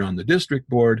soon you're on the district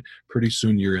board. Pretty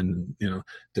soon you're in,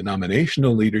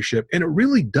 denominational leadership, and it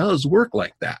really does work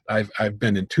like that. I've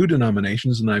been in 2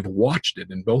 denominations, and I've watched it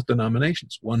in both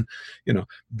denominations. One,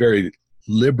 very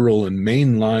liberal and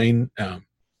mainline.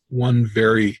 One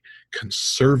very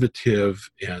conservative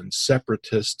and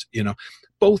separatist.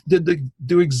 Both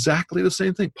do exactly the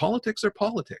same thing. Politics are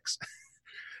politics.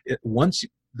 Once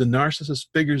the narcissist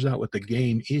figures out what the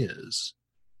game is,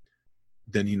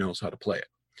 then he knows how to play it.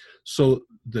 So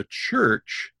the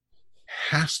church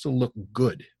has to look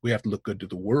good. We have to look good to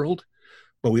the world,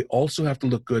 but we also have to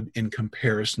look good in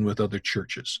comparison with other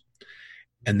churches.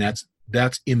 And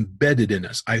that's embedded in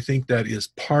us. I think that is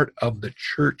part of the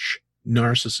church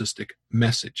narcissistic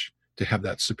message, to have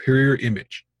that superior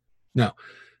image. Now,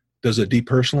 does it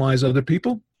depersonalize other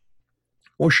people?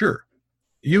 Well, sure.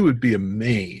 You would be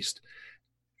amazed,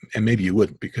 and maybe you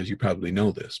wouldn't because you probably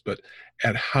know this, but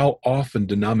at how often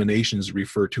denominations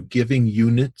refer to giving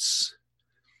units.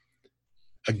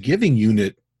 A giving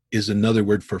unit is another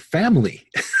word for family.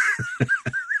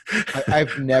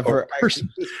 I've never,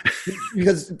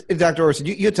 because Dr. Orrison,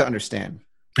 you have to understand,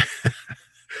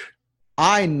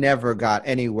 I never got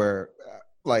anywhere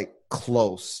like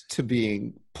close to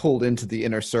being pulled into the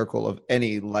inner circle of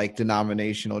any like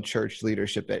denominational church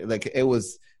leadership. Like it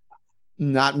was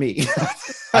not me.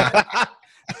 I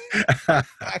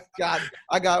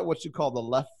got what you call the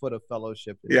left foot of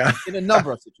fellowship in a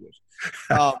number of situations.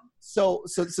 So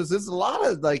there's a lot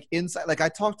of like insight. Like I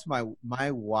talked to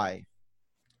my wife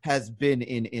has been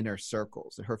in inner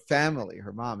circles. Her family,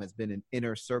 her mom has been in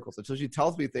inner circles until she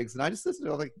tells me things, and I just listen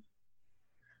to her like,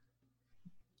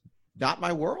 not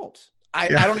my world. I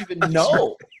don't even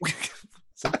know.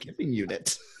 It's a giving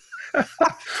unit.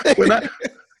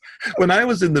 When I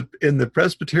was in the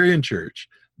Presbyterian church,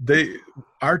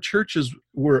 our churches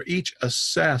were each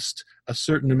assessed a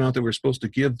certain amount that we're supposed to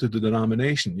give to the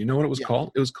denomination. You know what it was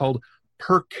called? It was called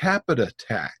per capita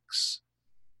tax.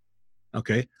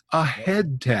 Okay, a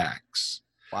head tax.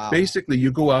 Wow. Basically,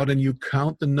 you go out and you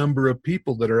count the number of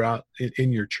people that are out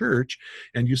in your church,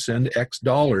 and you send X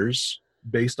dollars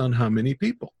based on how many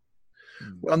people.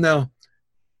 Well, now,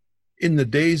 in the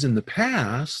days in the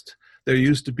past, there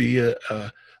used to be a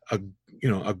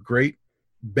great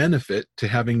benefit to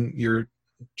having your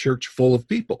church full of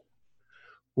people.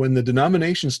 When the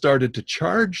denomination started to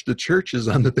charge the churches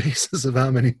on the basis of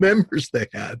how many members they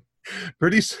had,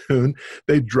 pretty soon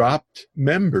they dropped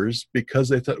members because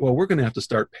they thought, well, we're going to have to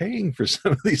start paying for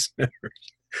some of these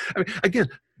members. I mean, again,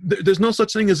 there's no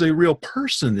such thing as a real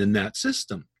person in that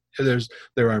system.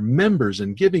 There are members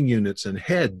and giving units and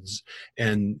heads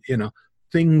and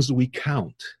things we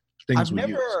count. I've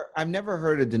never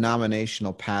heard a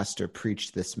denominational pastor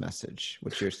preach this message,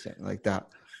 what you're saying, like that.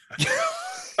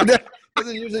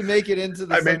 Doesn't usually make it into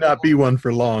the. I may not be one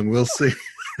for long. We'll see.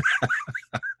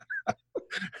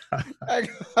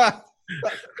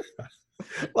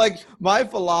 Like my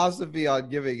philosophy on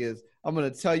giving is, I'm going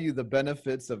to tell you the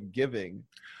benefits of giving,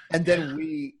 and then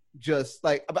we just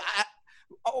like.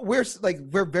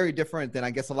 We're very different than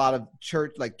I guess a lot of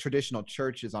church, like traditional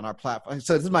churches on our platform.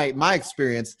 So this is my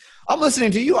experience. I'm listening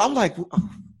to you. I'm like,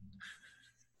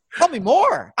 tell me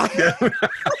more.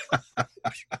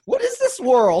 What is this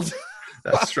world?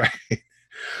 That's right.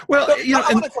 Well, so,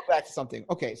 I want to come back to something.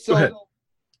 Okay,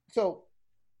 so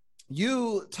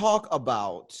you talk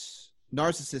about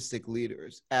narcissistic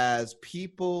leaders as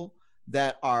people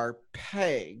that are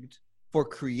pegged for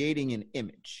creating an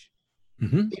image.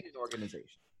 Mm-hmm. In an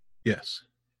organization. Yes.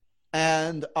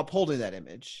 And upholding that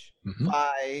image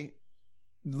by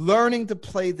learning to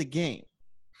play the game.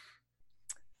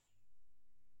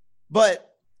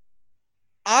 But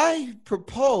I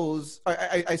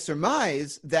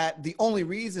surmise that the only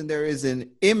reason there is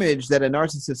an image that a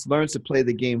narcissist learns to play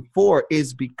the game for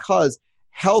is because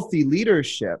healthy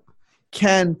leadership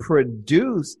can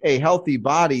produce a healthy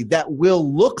body that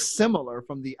will look similar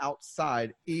from the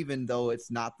outside, even though it's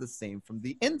not the same from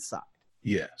the inside.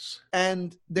 Yes.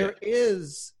 And there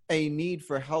is a need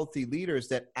for healthy leaders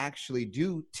that actually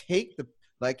do take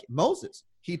like Moses,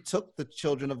 he took the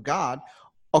children of God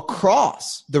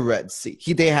across the Red Sea.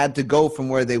 They had to go from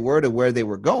where they were to where they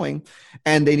were going,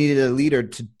 and they needed a leader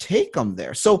to take them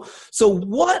there. So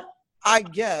what, I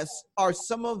guess, are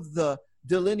some of the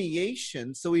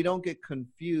delineation so we don't get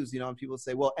confused, and people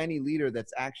say, well, any leader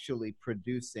that's actually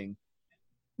producing,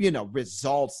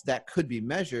 results that could be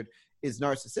measured is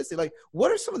narcissistic. Like, what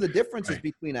are some of the differences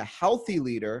between a healthy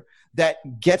leader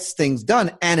that gets things done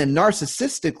and a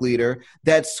narcissistic leader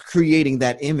that's creating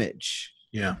that image?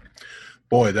 Yeah.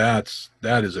 Boy, that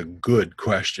is a good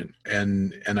question.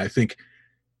 And I think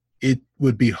it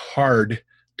would be hard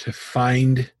to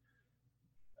find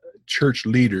church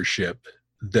leadership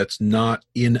that's not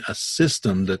in a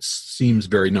system that seems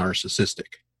very narcissistic.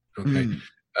 Okay.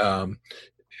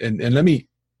 And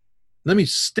let me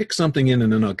stick something in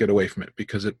and then I'll get away from it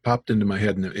because it popped into my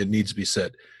head and it needs to be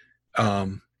said.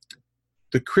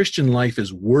 The Christian life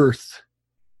is worth,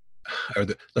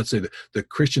 let's say the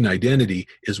Christian identity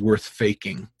is worth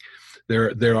faking.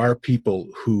 There are people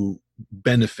who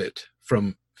benefit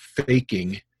from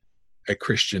faking a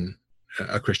Christian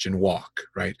walk,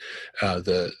 right?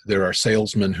 There are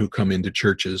salesmen who come into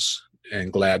churches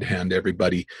and glad hand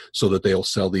everybody so that they'll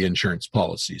sell the insurance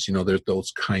policies. There's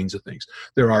those kinds of things.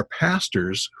 There are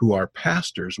pastors who are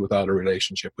pastors without a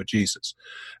relationship with Jesus.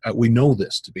 We know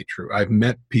this to be true. I've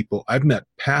met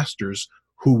pastors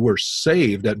who were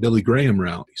saved at Billy Graham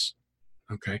rallies.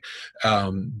 okay,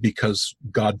 because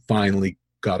God finally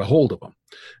got a hold of him.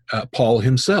 Paul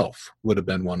himself would have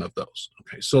been one of those.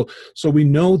 Okay, so we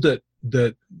know that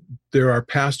there are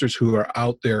pastors who are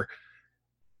out there.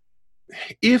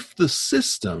 If the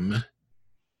system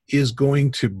is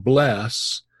going to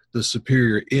bless the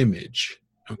superior image,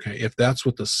 okay, if that's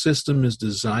what the system is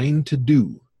designed to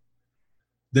do,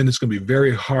 then it's going to be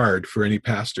very hard for any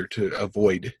pastor to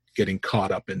avoid getting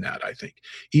caught up in that, I think.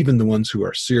 Even the ones who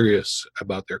are serious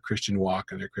about their Christian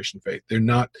walk and their Christian faith, they're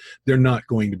not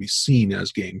going to be seen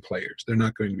as game players. They're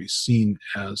not going to be seen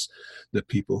as the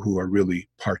people who are really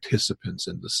participants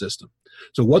in the system.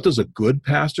 So what does a good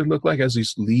pastor look like as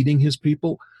he's leading his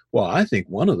people? Well, I think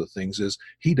one of the things is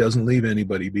he doesn't leave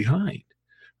anybody behind,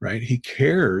 right? He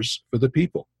cares for the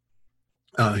people.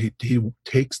 He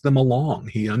takes them along.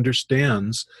 He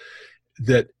understands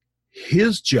that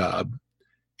his job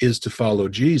is to follow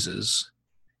Jesus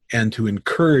and to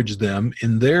encourage them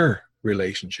in their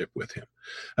relationship with him.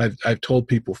 I've told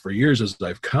people for years as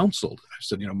I've counseled, I've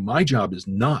said, my job is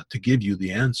not to give you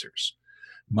the answers.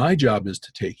 My job is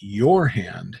to take your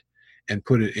hand and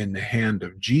put it in the hand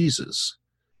of Jesus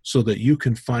so that you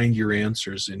can find your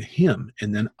answers in him.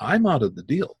 And then I'm out of the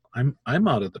deal. I'm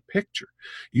out of the picture.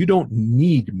 You don't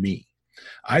need me.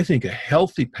 I think a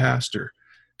healthy pastor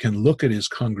can look at his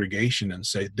congregation and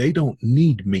say, they don't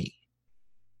need me,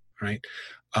 right?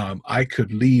 I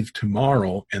could leave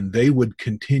tomorrow and they would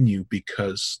continue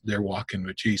because they're walking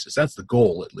with Jesus. That's the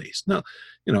goal, at least. Now,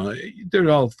 there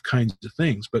are all kinds of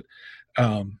things, but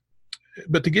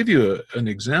to give you an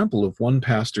example of one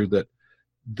pastor that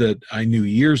I knew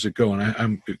years ago, and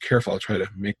I'm careful, I'll try to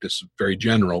make this very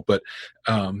general, but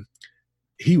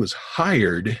he was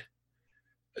hired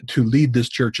to lead this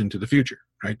church into the future,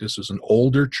 right? This was an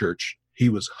older church. He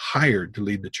was hired to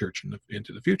lead the church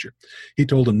into the future. He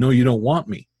told them, no, you don't want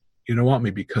me. You don't want me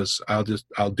because I'll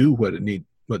do what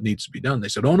needs to be done. They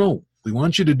said, oh no, we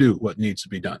want you to do what needs to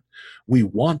be done. We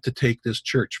want to take this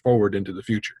church forward into the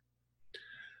future.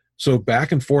 So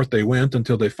back and forth they went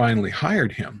until they finally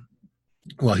hired him.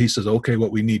 Well, he says, okay,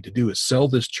 what we need to do is sell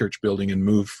this church building and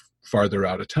move farther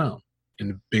out of town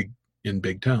in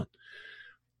big town.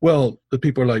 Well, the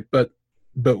people are like, but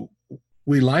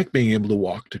we like being able to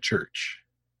walk to church.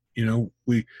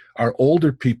 Our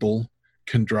older people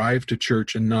can drive to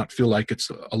church and not feel like it's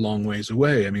a long ways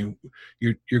away. I mean,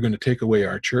 you're going to take away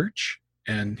our church?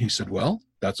 And he said, well,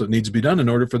 that's what needs to be done in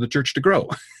order for the church to grow.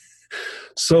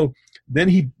 So then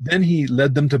he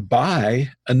led them to buy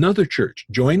another church,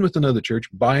 join with another church,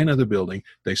 buy another building.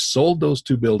 They sold those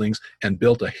two buildings and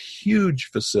built a huge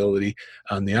facility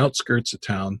on the outskirts of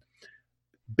town,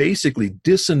 basically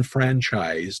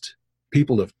disenfranchised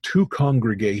people of two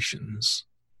congregations.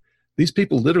 These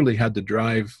people literally had to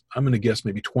drive, I'm going to guess,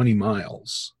 maybe 20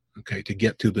 miles, okay, to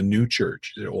get to the new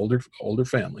church. They're older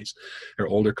families, they're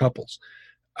older couples.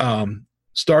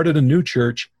 Started a new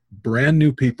church, brand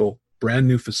new people, brand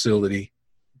new facility,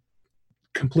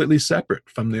 completely separate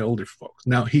from the older folks.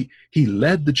 Now he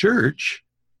led the church,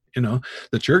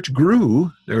 the church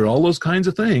grew, there were all those kinds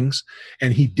of things,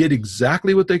 and he did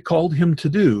exactly what they called him to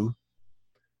do,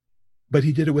 but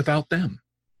he did it without them.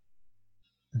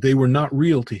 They were not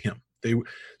real to him.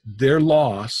 Their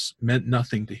loss meant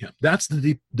nothing to him. That's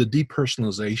the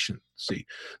depersonalization,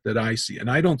 that I see.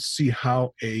 And I don't see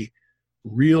how a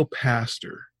real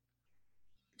pastor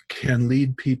can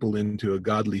lead people into a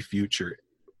godly future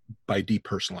by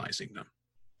depersonalizing them.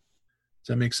 Does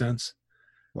that make sense?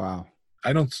 Wow.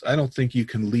 I don't think you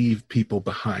can leave people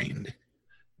behind.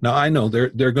 Now I know there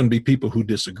are going to be people who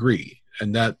disagree,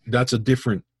 and that's a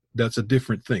different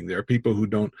thing. There are people who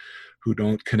don't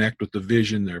connect with the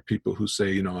vision. There are people who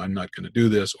say, I'm not going to do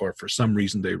this, or for some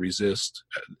reason they resist.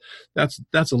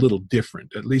 That's a little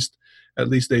different. At least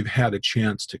they've had a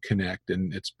chance to connect,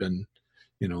 and it's been,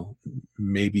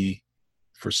 maybe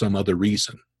for some other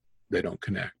reason they don't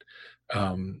connect.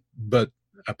 But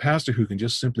a pastor who can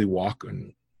just simply walk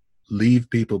and leave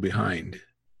people behind,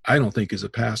 I don't think is a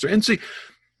pastor. And see,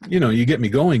 you get me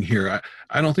going here.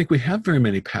 I don't think we have very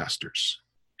many pastors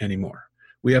anymore.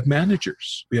 We have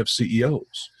managers. We have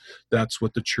CEOs. That's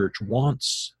what the church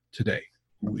wants today.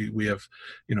 We have,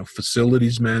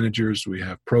 facilities managers. We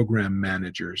have program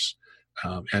managers,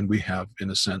 and we have,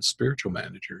 in a sense, spiritual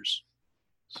managers.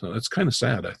 So it's kind of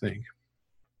sad, I think.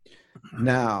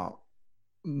 Now,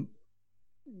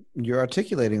 you're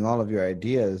articulating all of your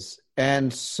ideas.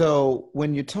 And so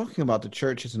when you're talking about the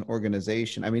church as an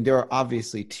organization, I mean, there are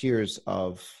obviously tiers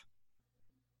of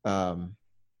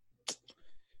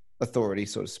authority,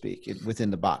 so to speak, within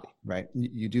the body, right?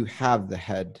 You do have the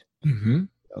head. Mm-hmm.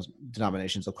 Those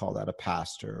denominations will call that a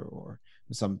pastor, or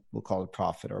some will call it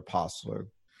prophet or apostle or,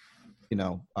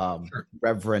 Sure.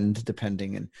 reverend,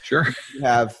 depending. And Sure. you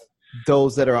have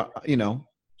those that are,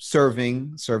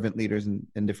 servant leaders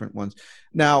and different ones.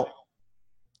 Now,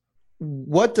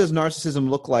 what does narcissism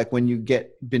look like when you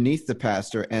get beneath the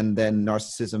pastor and then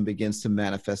narcissism begins to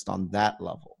manifest on that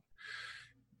level?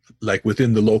 Like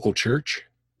within the local church?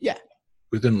 Yeah.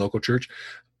 Within local church,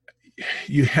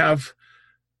 you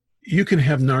can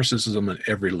have narcissism at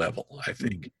every level, I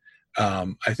think.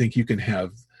 I think you can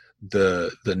have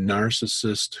the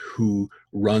narcissist who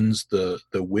runs the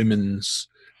women's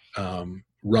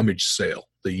rummage sale,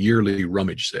 the yearly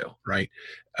rummage sale, right?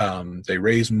 They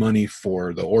raise money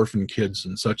for the orphan kids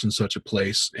in such and such a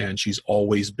place, and she's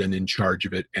always been in charge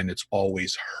of it, and it's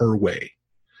always her way.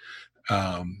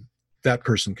 That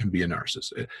person can be a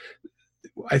narcissist.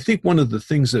 I think one of the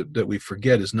things that we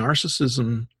forget is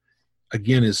narcissism,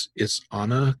 again, is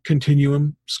on a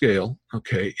continuum scale.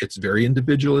 Okay, it's very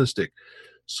individualistic.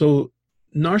 So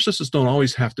narcissists don't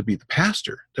always have to be the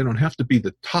pastor. They don't have to be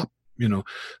the top,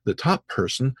 the top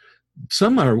person.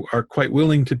 Some are quite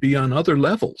willing to be on other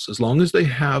levels as long as they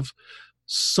have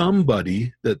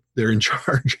somebody that they're in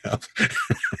charge of.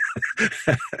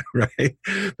 Right?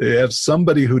 They have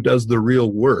somebody who does the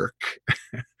real work.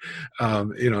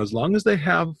 As long as they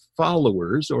have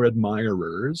followers or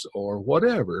admirers or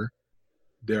whatever,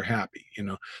 they're happy.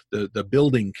 The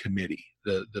building committee,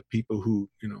 the people who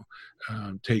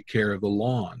take care of the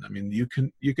lawn. I mean,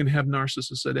 you can have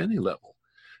narcissists at any level.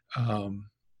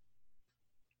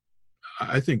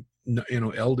 I think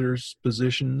elders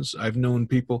positions. I've known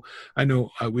people. I know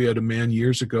we had a man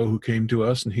years ago who came to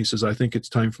us and he says, "I think it's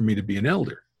time for me to be an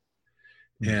elder."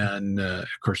 And of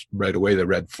course, right away the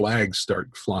red flags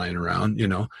start flying around.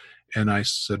 And I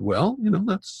said, "Well,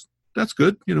 that's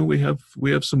good. We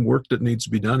have some work that needs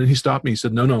to be done." And he stopped me. He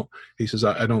said, "No." He says,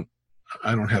 I don't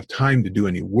have time to do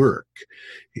any work.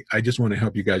 I just want to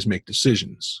help you guys make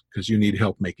decisions because you need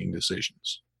help making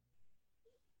decisions."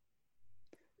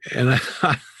 And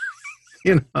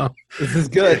this is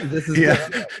good. This is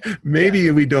good.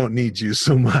 Maybe we don't need you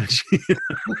so much.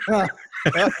 But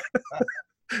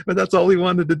that's all he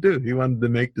wanted to do. He wanted to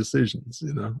make decisions,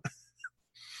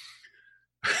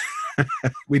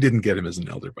 We didn't get him as an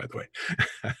elder, by the way.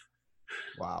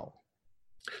 Wow.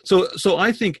 So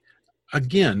I think,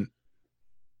 again,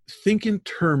 think in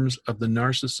terms of the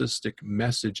narcissistic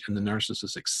message and the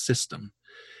narcissistic system.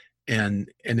 And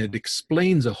it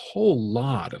explains a whole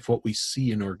lot of what we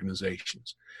see in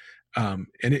organizations. And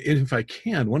if I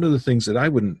can, one of the things that I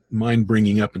wouldn't mind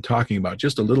bringing up and talking about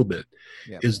just a little bit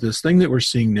is this thing that we're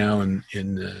seeing now in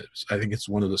I think it's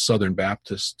one of the Southern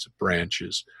Baptist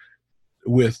branches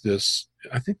with this.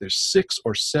 I think there's 600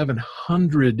 or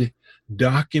 700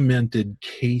 documented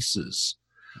cases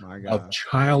of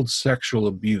child sexual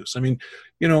abuse. I mean,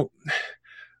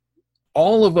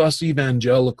 all of us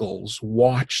evangelicals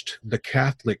watched the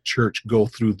Catholic Church go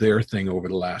through their thing over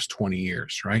the last 20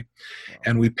 years, right? Wow.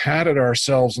 And we patted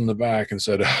ourselves in the back and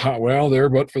said, well, they're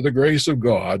but for the grace of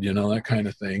God, that kind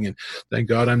of thing. And thank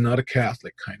God I'm not a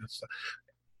Catholic kind of stuff.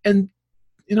 And,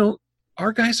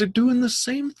 our guys are doing the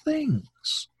same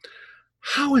things.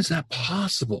 How is that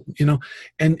possible?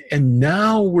 And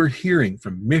now we're hearing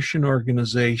from mission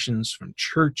organizations, from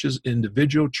churches,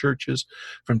 individual churches,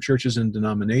 from churches and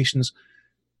denominations.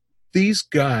 These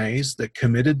guys that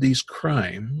committed these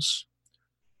crimes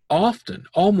often,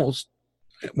 almost,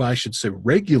 I should say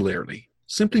regularly,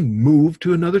 simply moved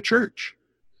to another church,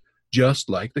 just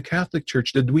like the Catholic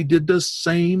Church did. We did the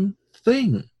same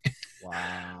thing.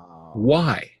 Wow.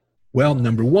 Why? Well,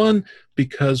 number one,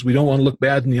 because we don't want to look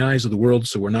bad in the eyes of the world,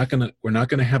 so we're not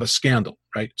gonna have a scandal,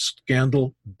 right?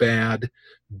 Scandal, bad,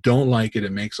 don't like it.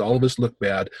 It makes all of us look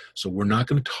bad, so we're not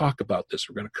going to talk about this.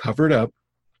 We're going to cover it up.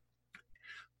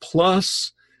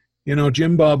 Plus,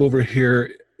 Jim Bob over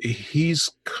here, he's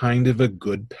kind of a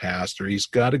good pastor. He's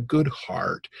got a good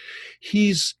heart.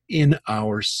 He's in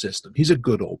our system. He's a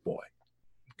good old boy.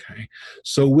 Okay,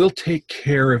 so we'll take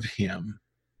care of him.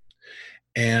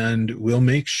 And we'll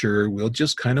make sure, we'll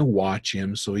just kind of watch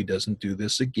him so he doesn't do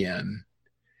this again,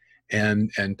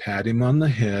 and pat him on the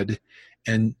head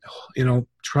and,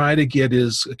 try to get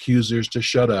his accusers to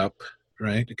shut up,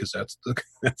 right? Because that's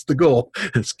the goal.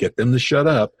 Let's get them to shut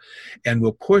up, and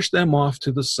we'll push them off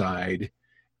to the side,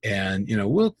 and,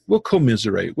 we'll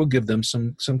commiserate. We'll give them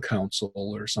some counsel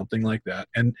or something like that.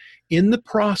 And in the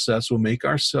process, we'll make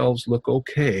ourselves look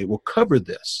okay. We'll cover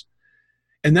this.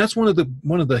 And that's one of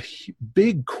the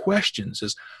big questions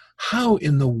is, how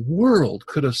in the world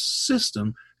could a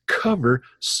system cover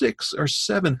 600 or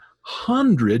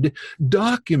 700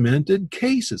 documented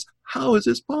cases? How is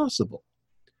this possible?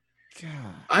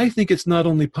 God. I think it's not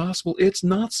only possible, it's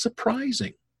not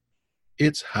surprising.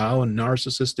 It's how a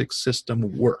narcissistic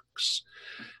system works.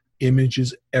 Image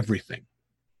is everything.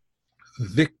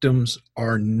 Victims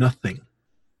are nothing.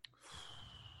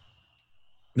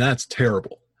 That's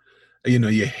terrible. You know,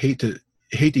 you hate to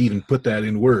even put that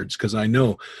in words, because I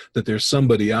know that there's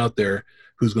somebody out there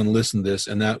who's going to listen to this,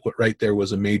 and that right there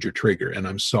was a major trigger, and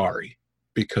I'm sorry,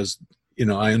 because, you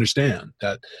know, I understand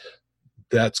that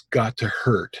that's got to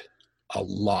hurt a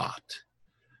lot.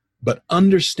 But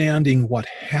understanding what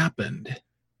happened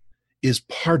is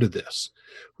part of this.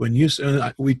 When you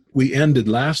we ended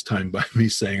last time by me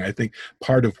saying, I think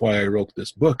part of why I wrote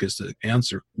this book is to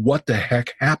answer what the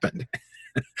heck happened.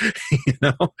 You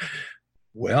know,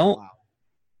 well, Wow.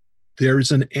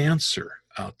 there's an answer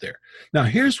out there. Now,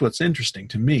 here's what's interesting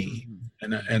to me,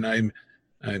 and I'm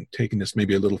taking this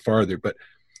maybe a little farther, but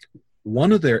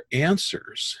one of their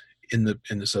answers in the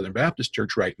Southern Baptist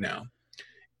Church right now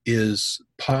is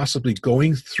possibly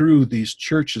going through these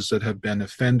churches that have been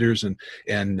offenders and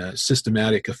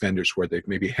systematic offenders, where they've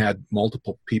maybe had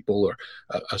multiple people or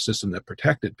a system that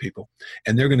protected people,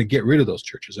 and they're going to get rid of those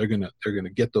churches. They're going to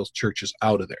get those churches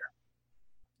out of there.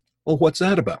 Well, what's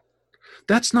that about?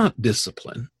 That's not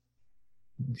discipline.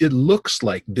 It looks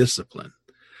like discipline.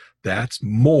 That's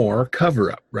more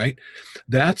cover-up, right?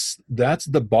 That's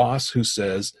the boss who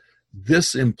says,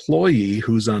 this employee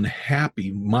who's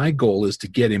unhappy, my goal is to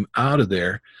get him out of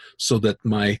there so that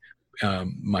my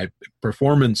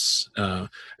performance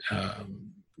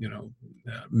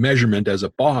measurement as a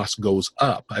boss goes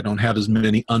up. I don't have as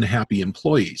many unhappy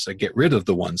employees. I get rid of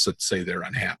the ones that say they're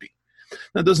unhappy.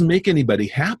 That doesn't make anybody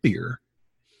happier.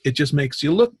 It just makes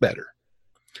you look better.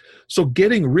 So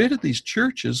getting rid of these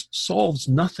churches solves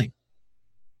nothing.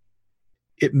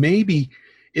 It maybe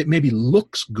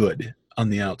looks good on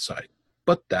the outside,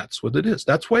 but that's what it is.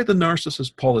 That's why the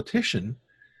narcissist politician,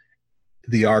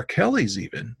 the R. Kellys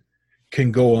even,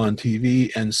 can go on TV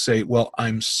and say, well,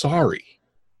 I'm sorry,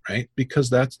 right? Because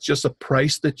that's just a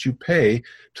price that you pay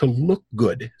to look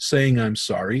good. Saying I'm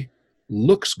sorry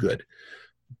looks good.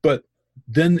 But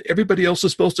then everybody else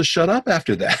is supposed to shut up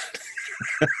after that.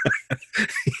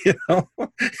 You know,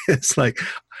 it's like,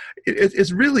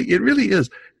 it really is.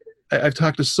 I've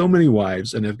talked to so many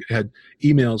wives and I've had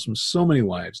emails from so many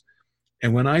wives.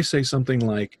 And when I say something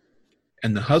like,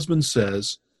 and the husband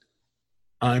says,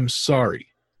 I'm sorry,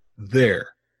 there,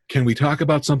 can we talk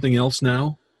about something else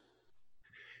now?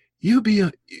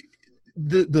 The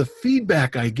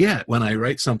feedback I get when I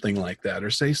write something like that or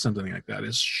say something like that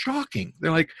is shocking.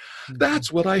 They're like,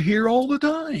 that's what I hear all the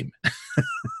time.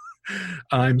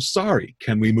 I'm sorry,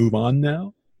 can we move on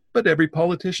now? But every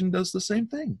politician does the same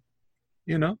thing.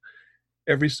 You know,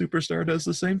 every superstar does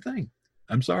the same thing.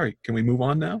 I'm sorry, can we move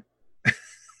on now?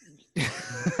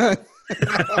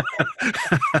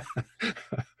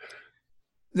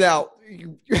 Now,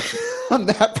 on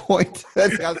that point, I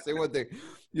gotta say one thing,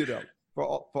 you know, for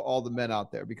all the men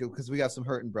out there, because we got some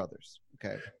hurting brothers.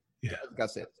 Okay, yeah, I gotta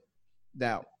say it.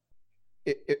 Now,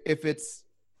 if it's,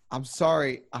 I'm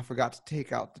sorry, I forgot to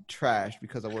take out the trash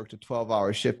because I worked a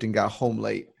 12-hour shift and got home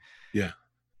late. Yeah,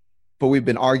 but we've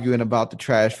been arguing about the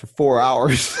trash for 4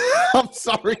 hours. I'm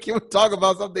sorry, can we talk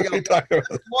about something else?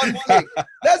 One thing.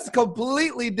 That's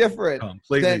completely different.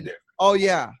 Different. Oh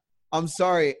yeah, I'm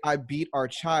sorry, I beat our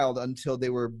child until they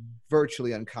were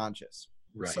virtually unconscious.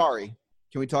 Right. Sorry,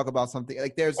 can we talk about something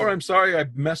like I'm sorry, I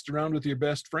messed around with your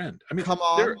best friend. I mean, come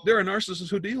on, there are narcissists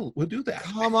who do that.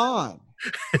 Come on.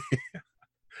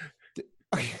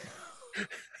 I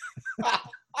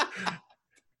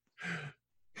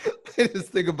just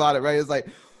think about it, right? It's like,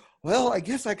 well, I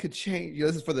guess I could change. You know,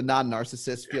 this is for the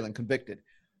non-narcissist feeling convicted.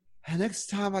 And next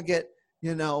time I get,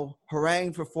 you know,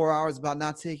 harangued for 4 hours about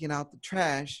not taking out the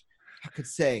trash, I could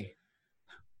say,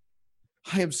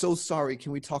 I am so sorry.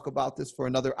 Can we talk about this for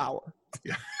another hour?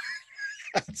 Yeah,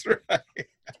 that's right.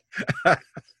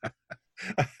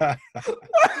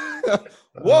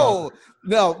 Whoa.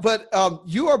 No, but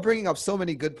you are bringing up so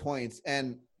many good points,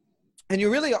 and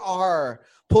you really are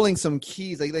pulling some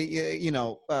keys,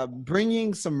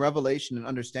 bringing some revelation and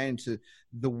understanding to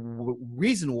the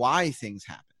reason why things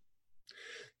happen.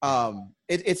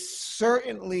 It's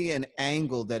certainly an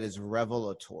angle that is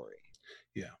revelatory.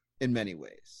 Yeah. In many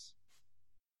ways.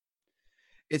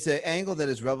 It's an angle that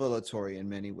is revelatory in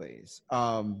many ways.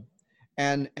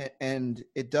 And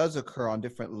it does occur on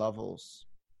different levels.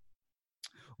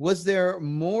 Was there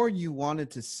more you wanted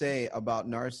to say about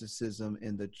narcissism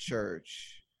in the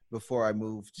church before I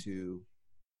move to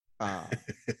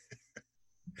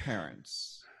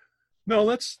parents? No,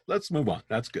 let's move on.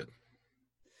 That's good.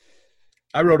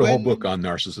 I wrote a whole book on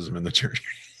narcissism in the church.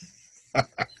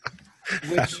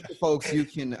 which folks you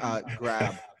can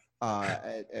grab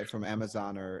from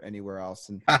Amazon or anywhere else.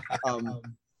 And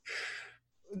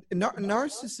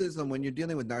narcissism, when you're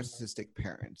dealing with narcissistic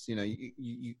parents,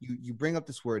 you bring up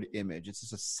this word image. It's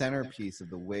just a centerpiece of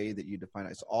the way that you define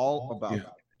it. It's all about image.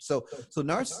 So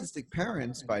narcissistic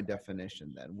parents, by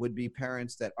definition, then would be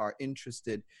parents that are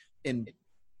interested in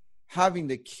having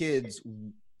the kids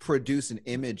produce an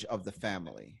image of the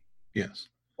family. Yes.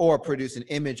 Or produce an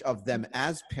image of them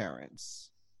as parents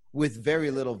with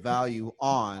very little value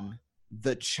on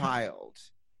the child,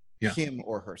 him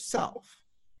or herself.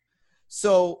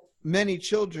 So many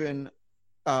children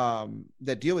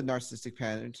that deal with narcissistic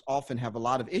parents often have a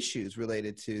lot of issues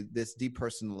related to this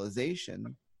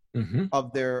depersonalization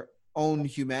of their own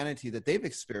humanity that they've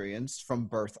experienced from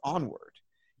birth onward.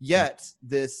 Yet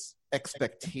this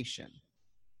expectation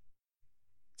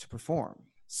to perform.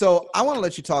 So I want to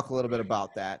let you talk a little bit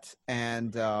about that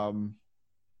and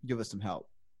give us some help.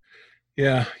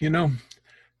 Yeah,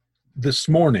 this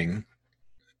morning,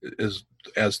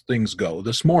 as things go,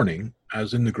 this morning I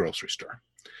was in the grocery store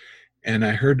and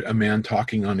I heard a man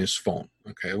talking on his phone.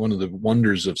 Okay, one of the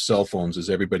wonders of cell phones is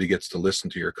everybody gets to listen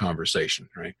to your conversation,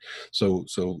 right? So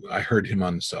I heard him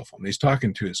on the cell phone. He's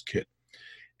talking to his kid.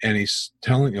 And he's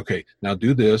telling, okay, now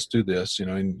do this,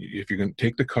 and if you're going to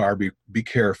take the car, be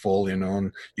careful,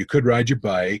 and you could ride your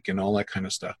bike and all that kind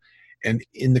of stuff. And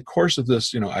in the course of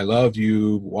this, I love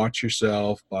you, watch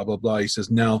yourself, blah, blah, blah. He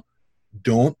says, now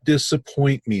don't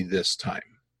disappoint me this time.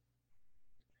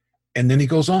 And then he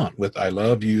goes on with, I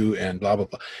love you and blah, blah,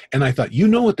 blah. And I thought,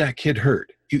 what that kid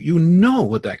heard. You know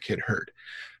what that kid heard.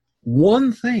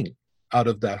 One thing out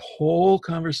of that whole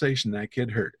conversation that kid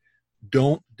heard,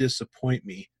 don't disappoint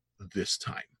me this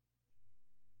time.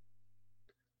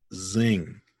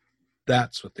 Zing.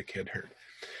 That's what the kid heard.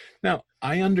 Now,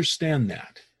 I understand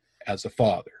that as a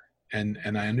father, and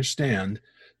I understand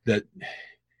that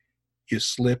you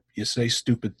slip, you say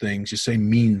stupid things, you say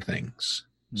mean things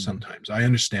sometimes. I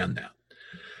understand that.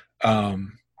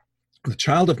 The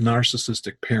child of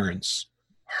narcissistic parents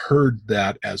heard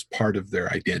that as part of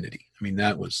their identity. I mean,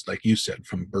 that was, like you said,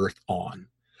 from birth on.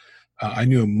 I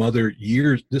knew a mother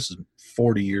this is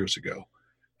 40 years ago,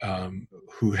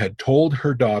 who had told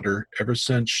her daughter ever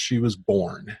since she was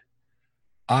born,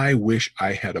 I wish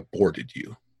I had aborted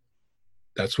you.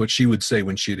 That's what she would say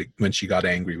when she got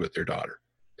angry with their daughter.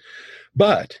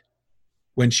 But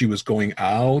when she was going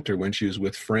out or when she was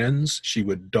with friends, she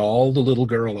would doll the little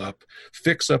girl up,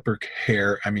 fix up her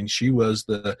hair. I mean, she was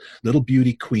the little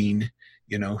beauty queen,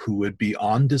 who would be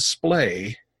on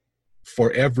display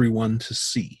for everyone to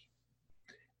see,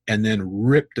 and then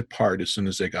ripped apart as soon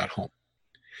as they got home.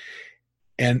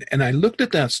 And I looked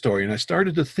at that story and I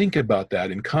started to think about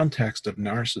that in context of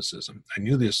narcissism. I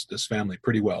knew this family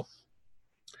pretty well.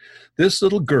 This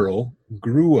little girl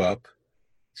grew up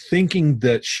thinking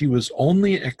that she was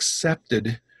only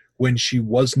accepted when she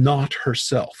was not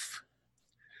herself.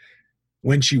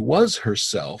 When she was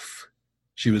herself,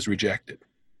 she was rejected.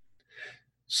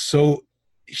 So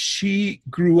she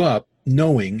grew up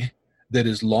knowing that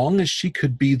as long as she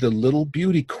could be the little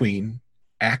beauty queen,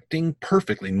 acting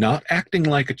perfectly, not acting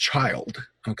like a child,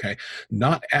 okay,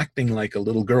 not acting like a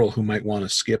little girl who might want to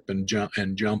skip and jump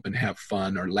and have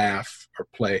fun or laugh or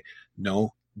play.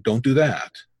 No, don't do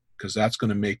that, because that's going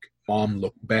to make mom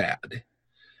look bad.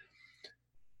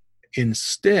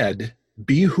 Instead,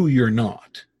 be who you're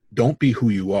not. Don't be who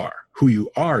you are. Who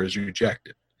you are is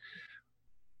rejected.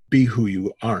 Be who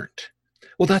you aren't.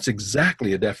 Well, that's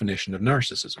exactly a definition of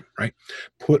narcissism, right?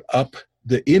 Put up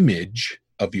the image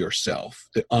of yourself,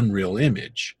 the unreal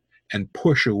image, and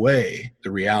push away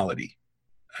the reality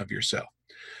of yourself.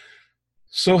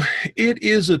 So it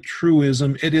is a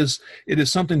truism. It is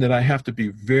something that I have to be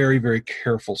very, very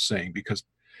careful saying, because,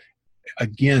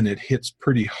 again, it hits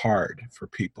pretty hard for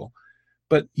people.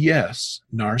 But yes,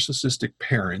 narcissistic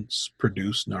parents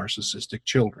produce narcissistic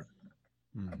children.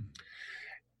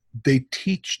 They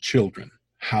teach children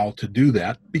how to do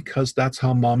that because that's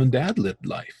how mom and dad lived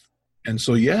life. And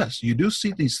so, yes, you do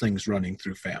see these things running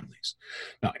through families.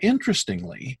 Now,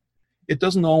 interestingly, it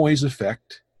doesn't always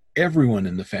affect everyone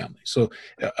in the family. So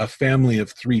a family of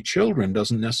 3 children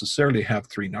doesn't necessarily have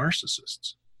 3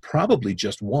 narcissists, probably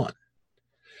just one.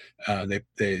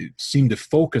 They seem to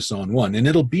focus on one, and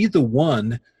it'll be the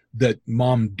one that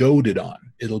mom doted on.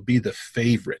 It'll be the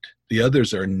favorite. The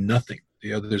others are nothing.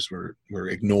 The others were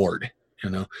ignored.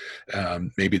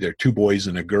 Maybe they're 2 boys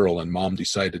and a girl, and mom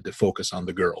decided to focus on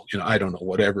the girl. I don't know,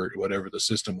 whatever the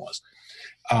system was.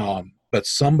 But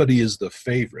somebody is the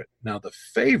favorite. Now, the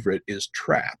favorite is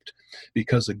trapped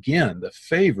because, again, the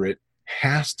favorite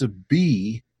has to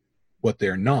be what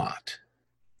they're not.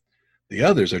 The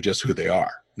others are just who they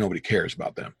are. Nobody cares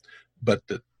about them. But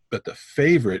the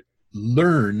favorite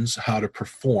learns how to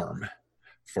perform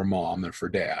for mom and for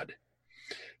dad.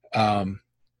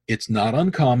 It's not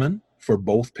uncommon for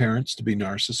both parents to be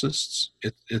narcissists.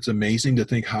 It's amazing to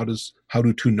think, how do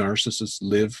two narcissists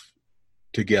live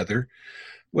together?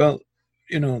 Well,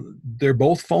 they're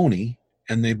both phony,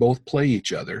 and they both play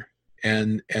each other,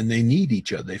 and they need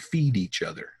each other. They feed each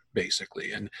other,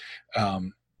 basically. And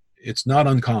it's not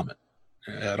uncommon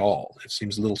at all. It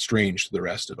seems a little strange to the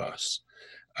rest of us.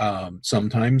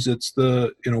 Sometimes it's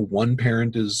one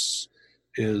parent is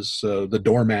the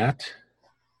doormat,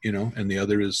 and the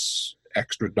other is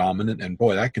extra dominant, and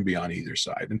boy, that can be on either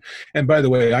side. And by the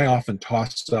way, I often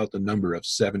toss out the number of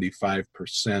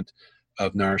 75%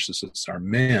 of narcissists are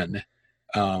men.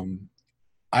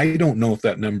 I don't know if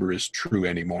that number is true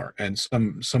anymore. And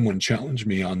someone challenged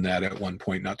me on that at one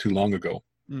point not too long ago.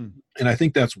 Mm. And I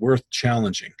think that's worth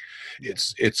challenging.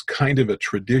 It's kind of a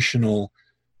traditional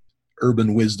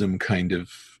urban wisdom kind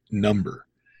of number.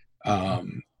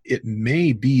 It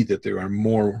may be that there are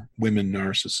more women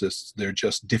narcissists. They're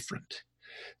just different.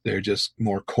 They're just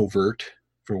more covert,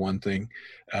 for one thing.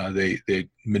 They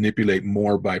manipulate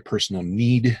more by personal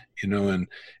need, and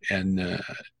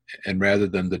rather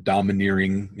than the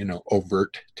domineering,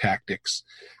 overt tactics.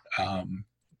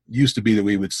 Used to be that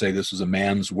we would say this was a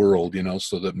man's world,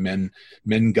 so that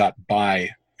men got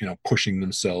by, pushing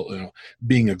themselves,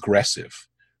 being aggressive.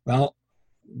 Well,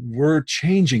 we're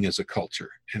changing as a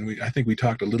culture, and I think we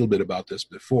talked a little bit about this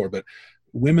before, but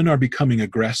women are becoming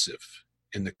aggressive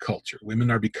in the culture. Women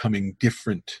are becoming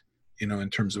different, in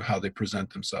terms of how they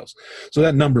present themselves. So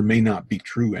that number may not be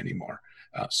true anymore.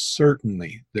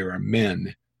 Certainly, there are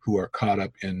men who are caught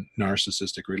up in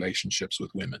narcissistic relationships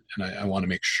with women, and I want to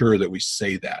make sure that we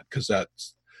say that, because I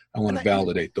want to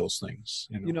validate those things.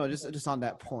 Just on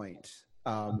that point.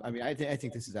 I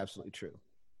think this is absolutely true.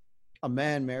 A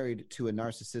man married to a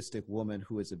narcissistic woman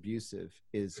who is abusive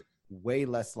is way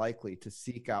less likely to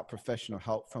seek out professional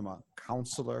help from a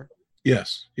counselor.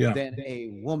 Yes. Yeah. Than a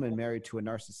woman married to a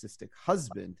narcissistic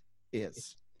husband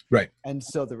is. Right. And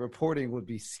so the reporting would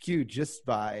be skewed just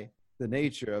by the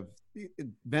nature of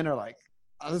men are like,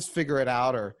 I'll just figure it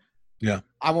out, or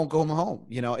I won't go home.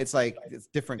 It's like it's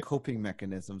different coping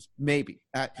mechanisms, maybe.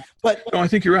 But no, I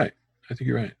think you're right.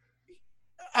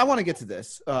 I want to get to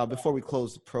this before we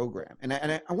close the program. And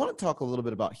I want to talk a little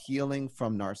bit about healing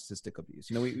from narcissistic abuse.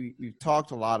 We've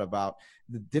talked a lot about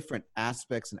the different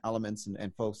aspects and elements.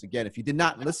 And folks, again, if you did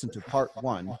not listen to part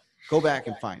 1, go back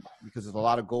and find it, because there's a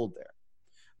lot of gold there.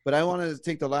 But I want to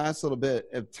take the last little bit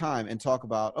of time and talk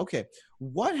about, okay,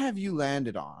 what have you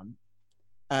landed on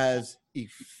as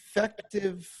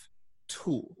effective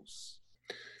tools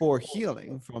for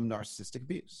healing from narcissistic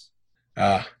abuse?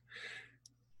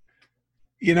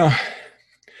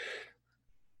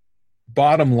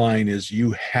 Bottom line is,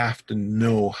 you have to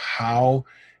know how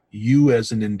you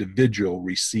as an individual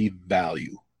receive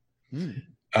value.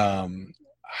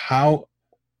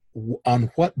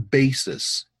 On what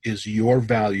basis is your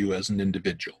value as an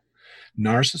individual?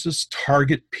 Narcissists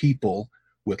target people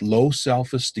with low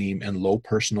self-esteem and low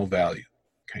personal value.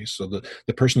 Okay, so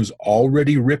the person who's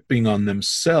already ripping on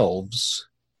themselves,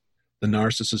 the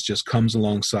narcissist just comes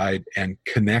alongside and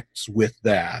connects with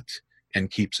that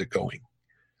and keeps it going.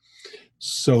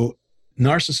 So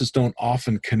narcissists don't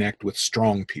often connect with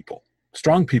strong people.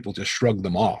 Strong people just shrug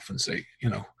them off and say,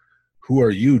 who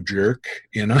are you, jerk?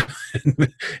 And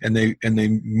they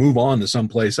move on to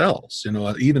someplace else.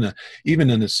 Even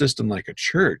in a system like a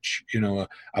church,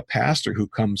 a pastor who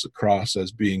comes across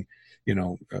as being,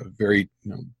 very,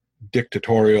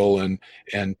 dictatorial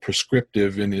and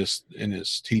prescriptive in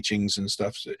his teachings and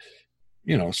stuff.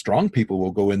 Strong people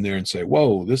will go in there and say,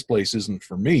 whoa, this place isn't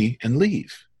for me, and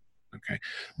leave. Okay.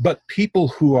 But people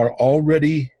who are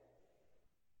already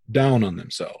down on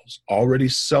themselves, already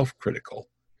self-critical,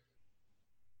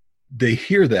 they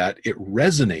hear that, it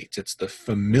resonates. It's the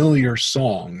familiar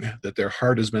song that their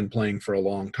heart has been playing for a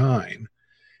long time.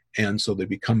 And so they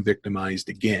become victimized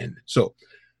again. So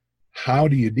how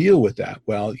do you deal with that?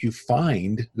 Well, you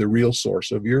find the real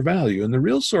source of your value. And the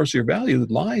real source of your value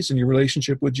lies in your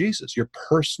relationship with Jesus, your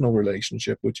personal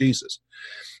relationship with Jesus.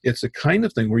 It's the kind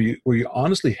of thing where you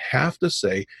honestly have to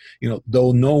say,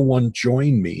 though no one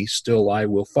join me, still I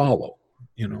will follow.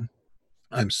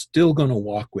 I'm still going to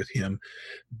walk with him,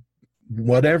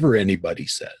 whatever anybody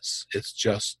says. It's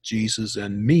just Jesus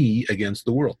and me against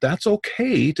the world. That's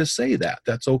okay to say that.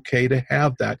 That's okay to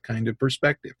have that kind of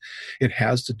perspective. It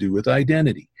has to do with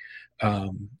identity.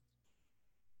 I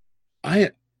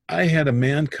I had a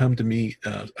man come to me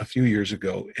a few years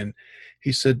ago, and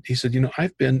he said,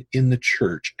 I've been in the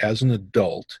church as an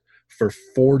adult for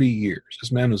 40 years.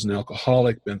 This man was an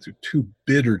alcoholic, been through 2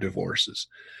 bitter divorces,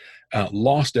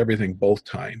 lost everything both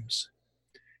times.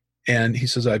 And he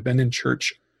says, I've been in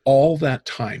church all that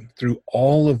time, through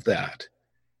all of that.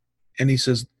 And he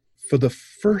says, for the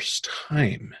first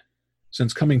time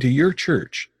since coming to your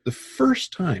church, the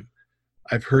first time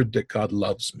I've heard that God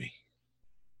loves me.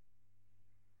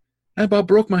 That about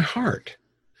broke my heart.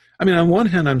 I mean, on one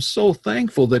hand, I'm so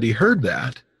thankful that he heard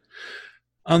that.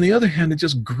 On the other hand, it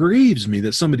just grieves me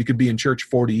that somebody could be in church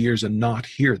 40 years and not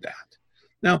hear that.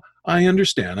 Now, I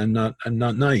understand. I'm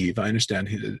not naive. I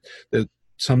understand that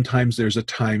sometimes there's a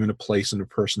time and a place in a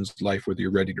person's life where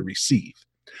you're ready to receive.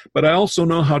 But I also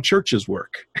know how churches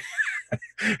work.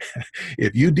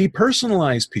 If you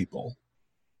depersonalize people,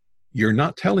 you're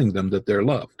not telling them that they're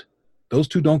loved. Those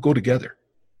two don't go together.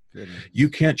 Goodness. You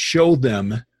can't show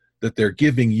them that they're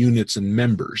giving units and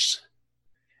members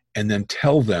and then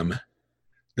tell them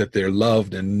that they're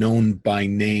loved and known by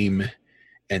name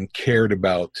and cared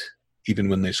about even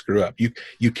when they screw up.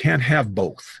 You can't have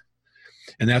both.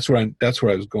 And that's where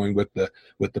I was going with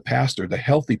the pastor. The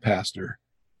healthy pastor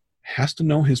has to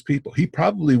know his people. He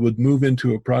probably would move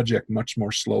into a project much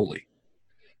more slowly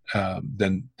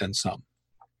than some,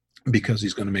 because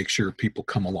he's going to make sure people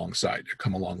come alongside or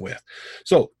come along with.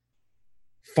 So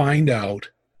find out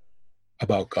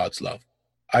about God's love.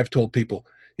 I've told people,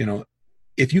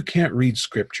 if you can't read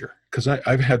scripture, because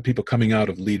I've had people coming out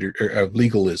of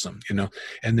legalism,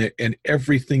 and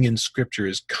everything in scripture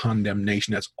is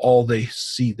condemnation. That's all they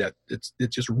see. That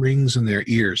it just rings in their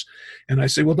ears. And I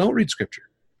say, well, don't read scripture.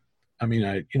 I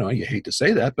mean, you hate to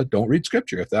say that, but don't read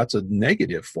scripture. If that's a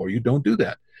negative for you, don't do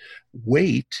that.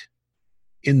 Wait.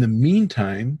 In the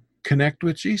meantime, connect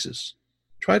with Jesus.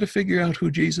 Try to figure out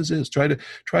who Jesus is. Try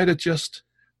to just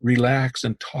relax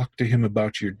and talk to him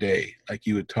about your day like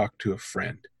you would talk to a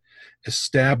friend.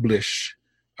 Establish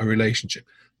a relationship.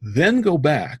 Then go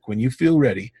back, when you feel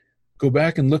ready, go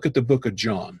back and look at the book of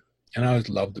John. And I always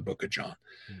love the book of John,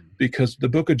 because the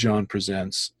book of John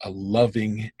presents a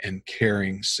loving and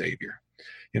caring Savior.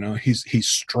 He's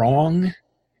strong,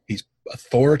 he's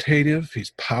authoritative,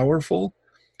 he's powerful,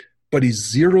 but he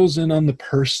zeroes in on the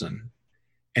person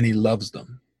and he loves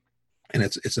them. And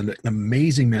it's an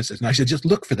amazing message. And I said, just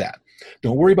look for that.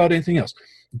 Don't worry about anything else.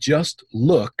 Just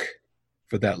look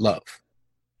for that love.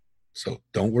 So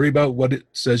don't worry about what it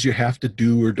says you have to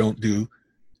do or don't do.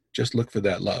 Just look for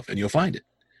that love and you'll find it.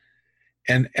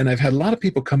 And I've had a lot of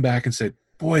people come back and say,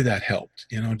 boy, that helped.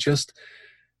 Just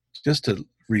to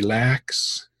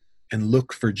relax and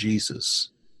look for Jesus.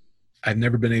 I've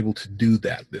never been able to do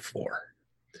that before.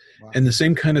 Wow. And the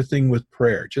same kind of thing with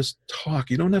prayer. Just talk.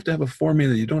 You don't have to have a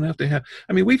formula. You don't have to have,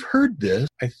 we've heard this.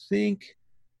 I think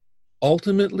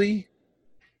ultimately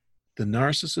the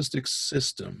narcissistic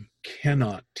system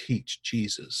cannot teach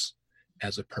Jesus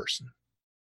as a person.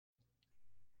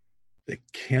 They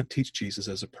can't teach Jesus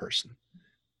as a person.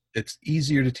 It's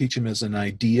easier to teach him as an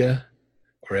idea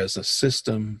or as a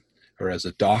system or as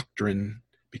a doctrine,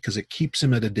 because it keeps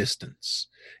him at a distance,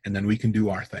 and then we can do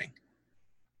our thing.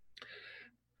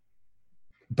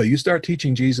 But you start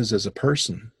teaching Jesus as a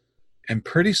person, and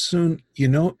pretty soon,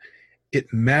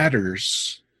 it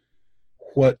matters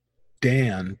what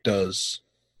Dan does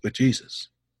with Jesus.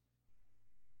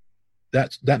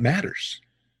 That matters.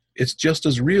 It's just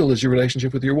as real as your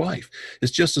relationship with your wife.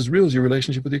 It's just as real as your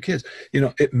relationship with your kids.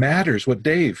 It matters what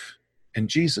Dave and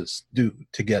Jesus do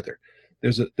together.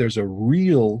 There's a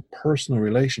real personal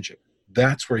relationship.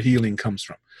 That's where healing comes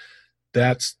from.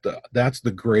 That's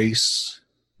the grace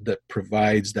that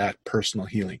provides that personal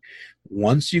healing.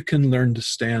 Once you can learn to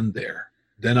stand there,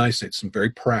 then I say some very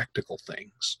practical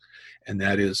things. And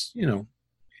that is,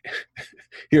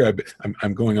 here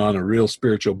I'm going on a real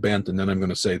spiritual bent, and then I'm going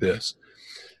to say this.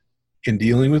 In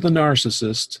dealing with a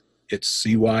narcissist, it's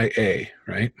CYA,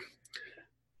 right?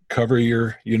 Cover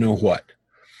your you-know-what.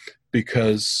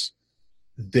 Because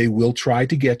they will try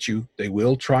to get you. They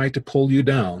will try to pull you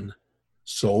down.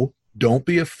 So don't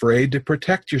be afraid to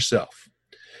protect yourself.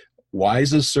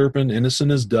 Wise as serpent,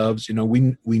 innocent as doves.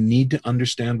 We need to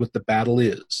understand what the battle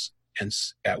is. And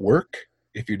at work,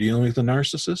 if you're dealing with a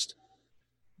narcissist,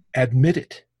 admit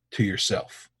it to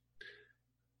yourself.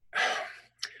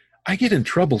 I get in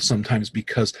trouble sometimes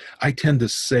because I tend to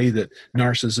say that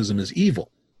narcissism is evil.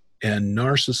 And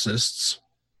narcissists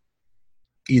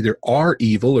either are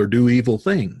evil or do evil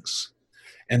things.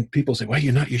 And people say, well,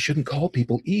 you shouldn't call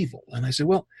people evil. And I say,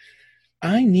 well,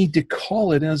 I need to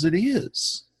call it as it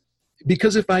is.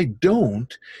 Because if I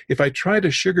try to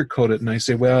sugarcoat it and I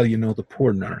say, well, the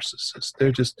poor narcissist,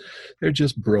 they're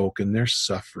just broken, they're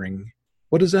suffering.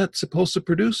 What is that supposed to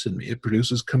produce in me? It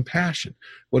produces compassion.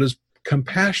 What does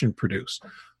compassion produce?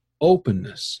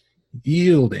 Openness,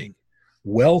 yielding,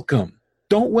 welcome.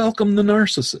 Don't welcome the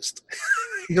narcissist.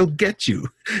 He'll get you.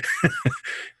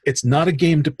 It's not a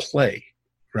game to play,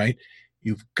 right?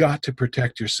 You've got to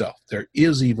protect yourself. There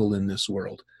is evil in this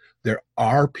world. There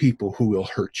are people who will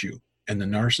hurt you, and the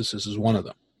narcissist is one of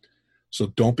them. So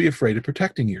don't be afraid of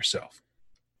protecting yourself.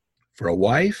 For a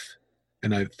wife,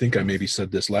 and I think I maybe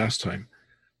said this last time,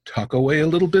 tuck away a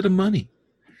little bit of money.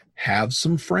 Have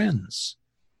some friends.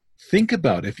 Think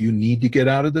about if you need to get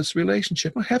out of this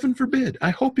relationship. Well, heaven forbid. I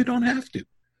hope you don't have to.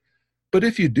 But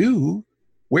if you do,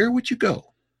 where would you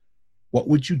go? What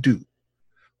would you do?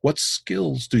 What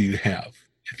skills do you have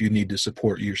if you need to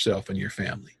support yourself and your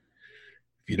family?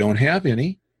 If you don't have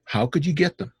any, how could you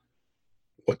get them?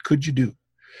 What could you do?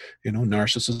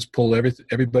 Narcissists pull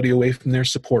everybody away from their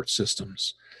support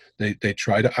systems. They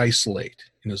try to isolate.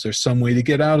 Is there some way to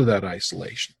get out of that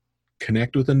isolation?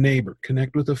 Connect with a neighbor,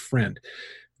 connect with a friend,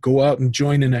 go out and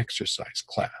join an exercise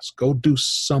class, go do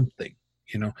something,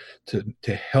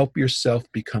 to help yourself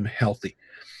become healthy.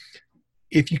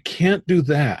 If you can't do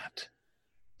that,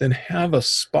 then have a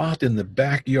spot in the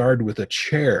backyard with a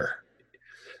chair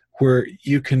where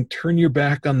you can turn your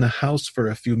back on the house for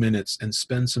a few minutes and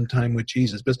spend some time with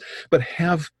Jesus. But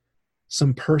have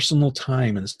some personal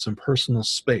time and some personal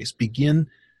space. Begin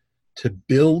to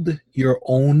build your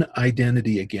own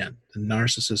identity again. The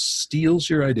narcissist steals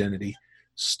your identity,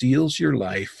 steals your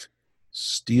life,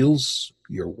 steals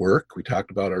your work, we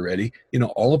talked about already,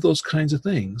 all of those kinds of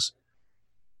things.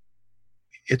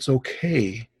 It's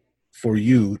okay for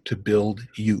you to build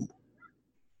you.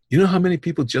 You know how many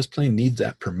people just plain need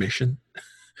that permission?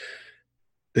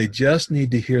 They just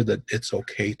need to hear that it's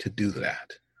okay to do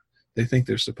that. They think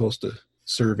they're supposed to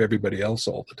serve everybody else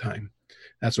all the time.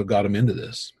 That's what got them into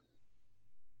this.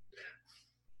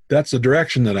 That's the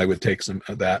direction that I would take some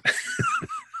of that.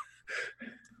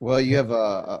 Well, you have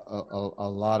a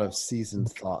lot of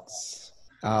seasoned thoughts.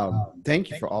 Thank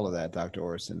you for all of that, Dr.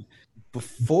 Orrison.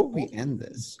 Before we end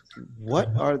this,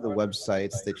 what are the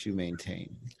websites that you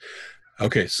maintain?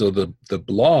 Okay, so the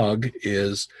blog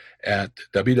is at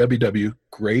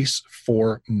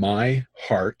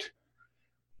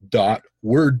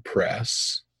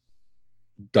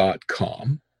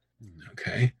www.graceformyheart.wordpress.com.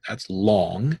 Okay, that's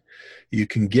long. You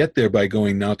can get there by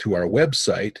going now to our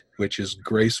website, which is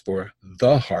Grace for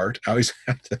the Heart. I always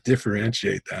have to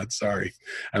differentiate that. Sorry.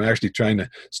 I'm actually trying to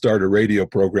start a radio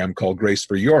program called Grace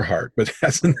for Your Heart, but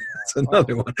that's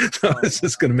another one. So it's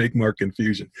just going to make more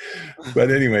confusion.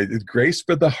 But anyway, it's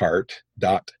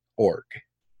gracefortheheart.org.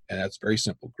 And that's very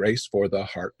simple,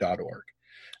 gracefortheheart.org.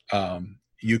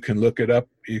 You can look it up.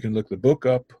 You can look the book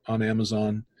up on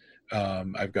Amazon.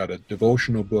 I've got a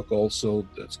devotional book also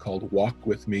that's called Walk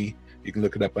With Me. You can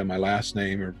look it up by my last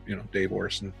name or, Dave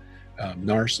Orrison.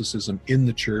 Narcissism in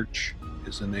the Church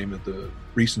is the name of the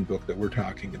recent book that we're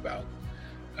talking about.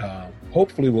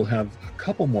 Hopefully we'll have a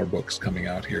couple more books coming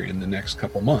out here in the next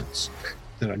couple months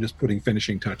that I'm just putting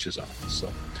finishing touches on. So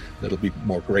that'll be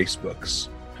more grace books,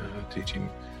 teaching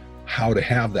how to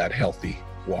have that healthy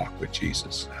walk with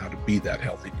Jesus, how to be that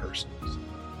healthy person.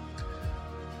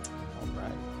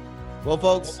 Well,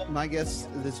 folks, my guest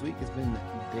this week has been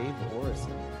Dave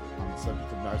Orrison on the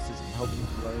subject of narcissism. Hope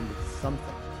you've learned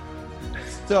something.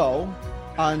 So,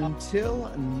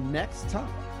 until next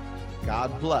time,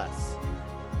 God bless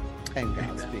and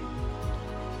Godspeed.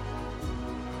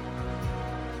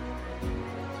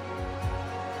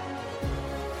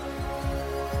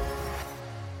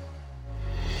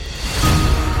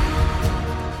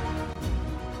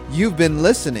 You've been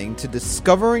listening to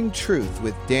Discovering Truth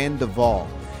with Dan Duvall.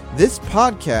 This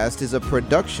podcast is a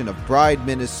production of Bride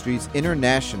Ministries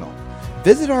International.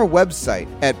 Visit our website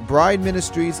at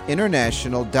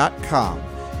brideministriesinternational.com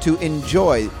to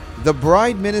enjoy the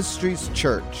Bride Ministries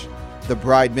Church, the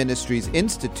Bride Ministries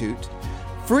Institute,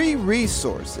 free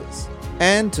resources,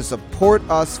 and to support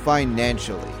us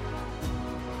financially.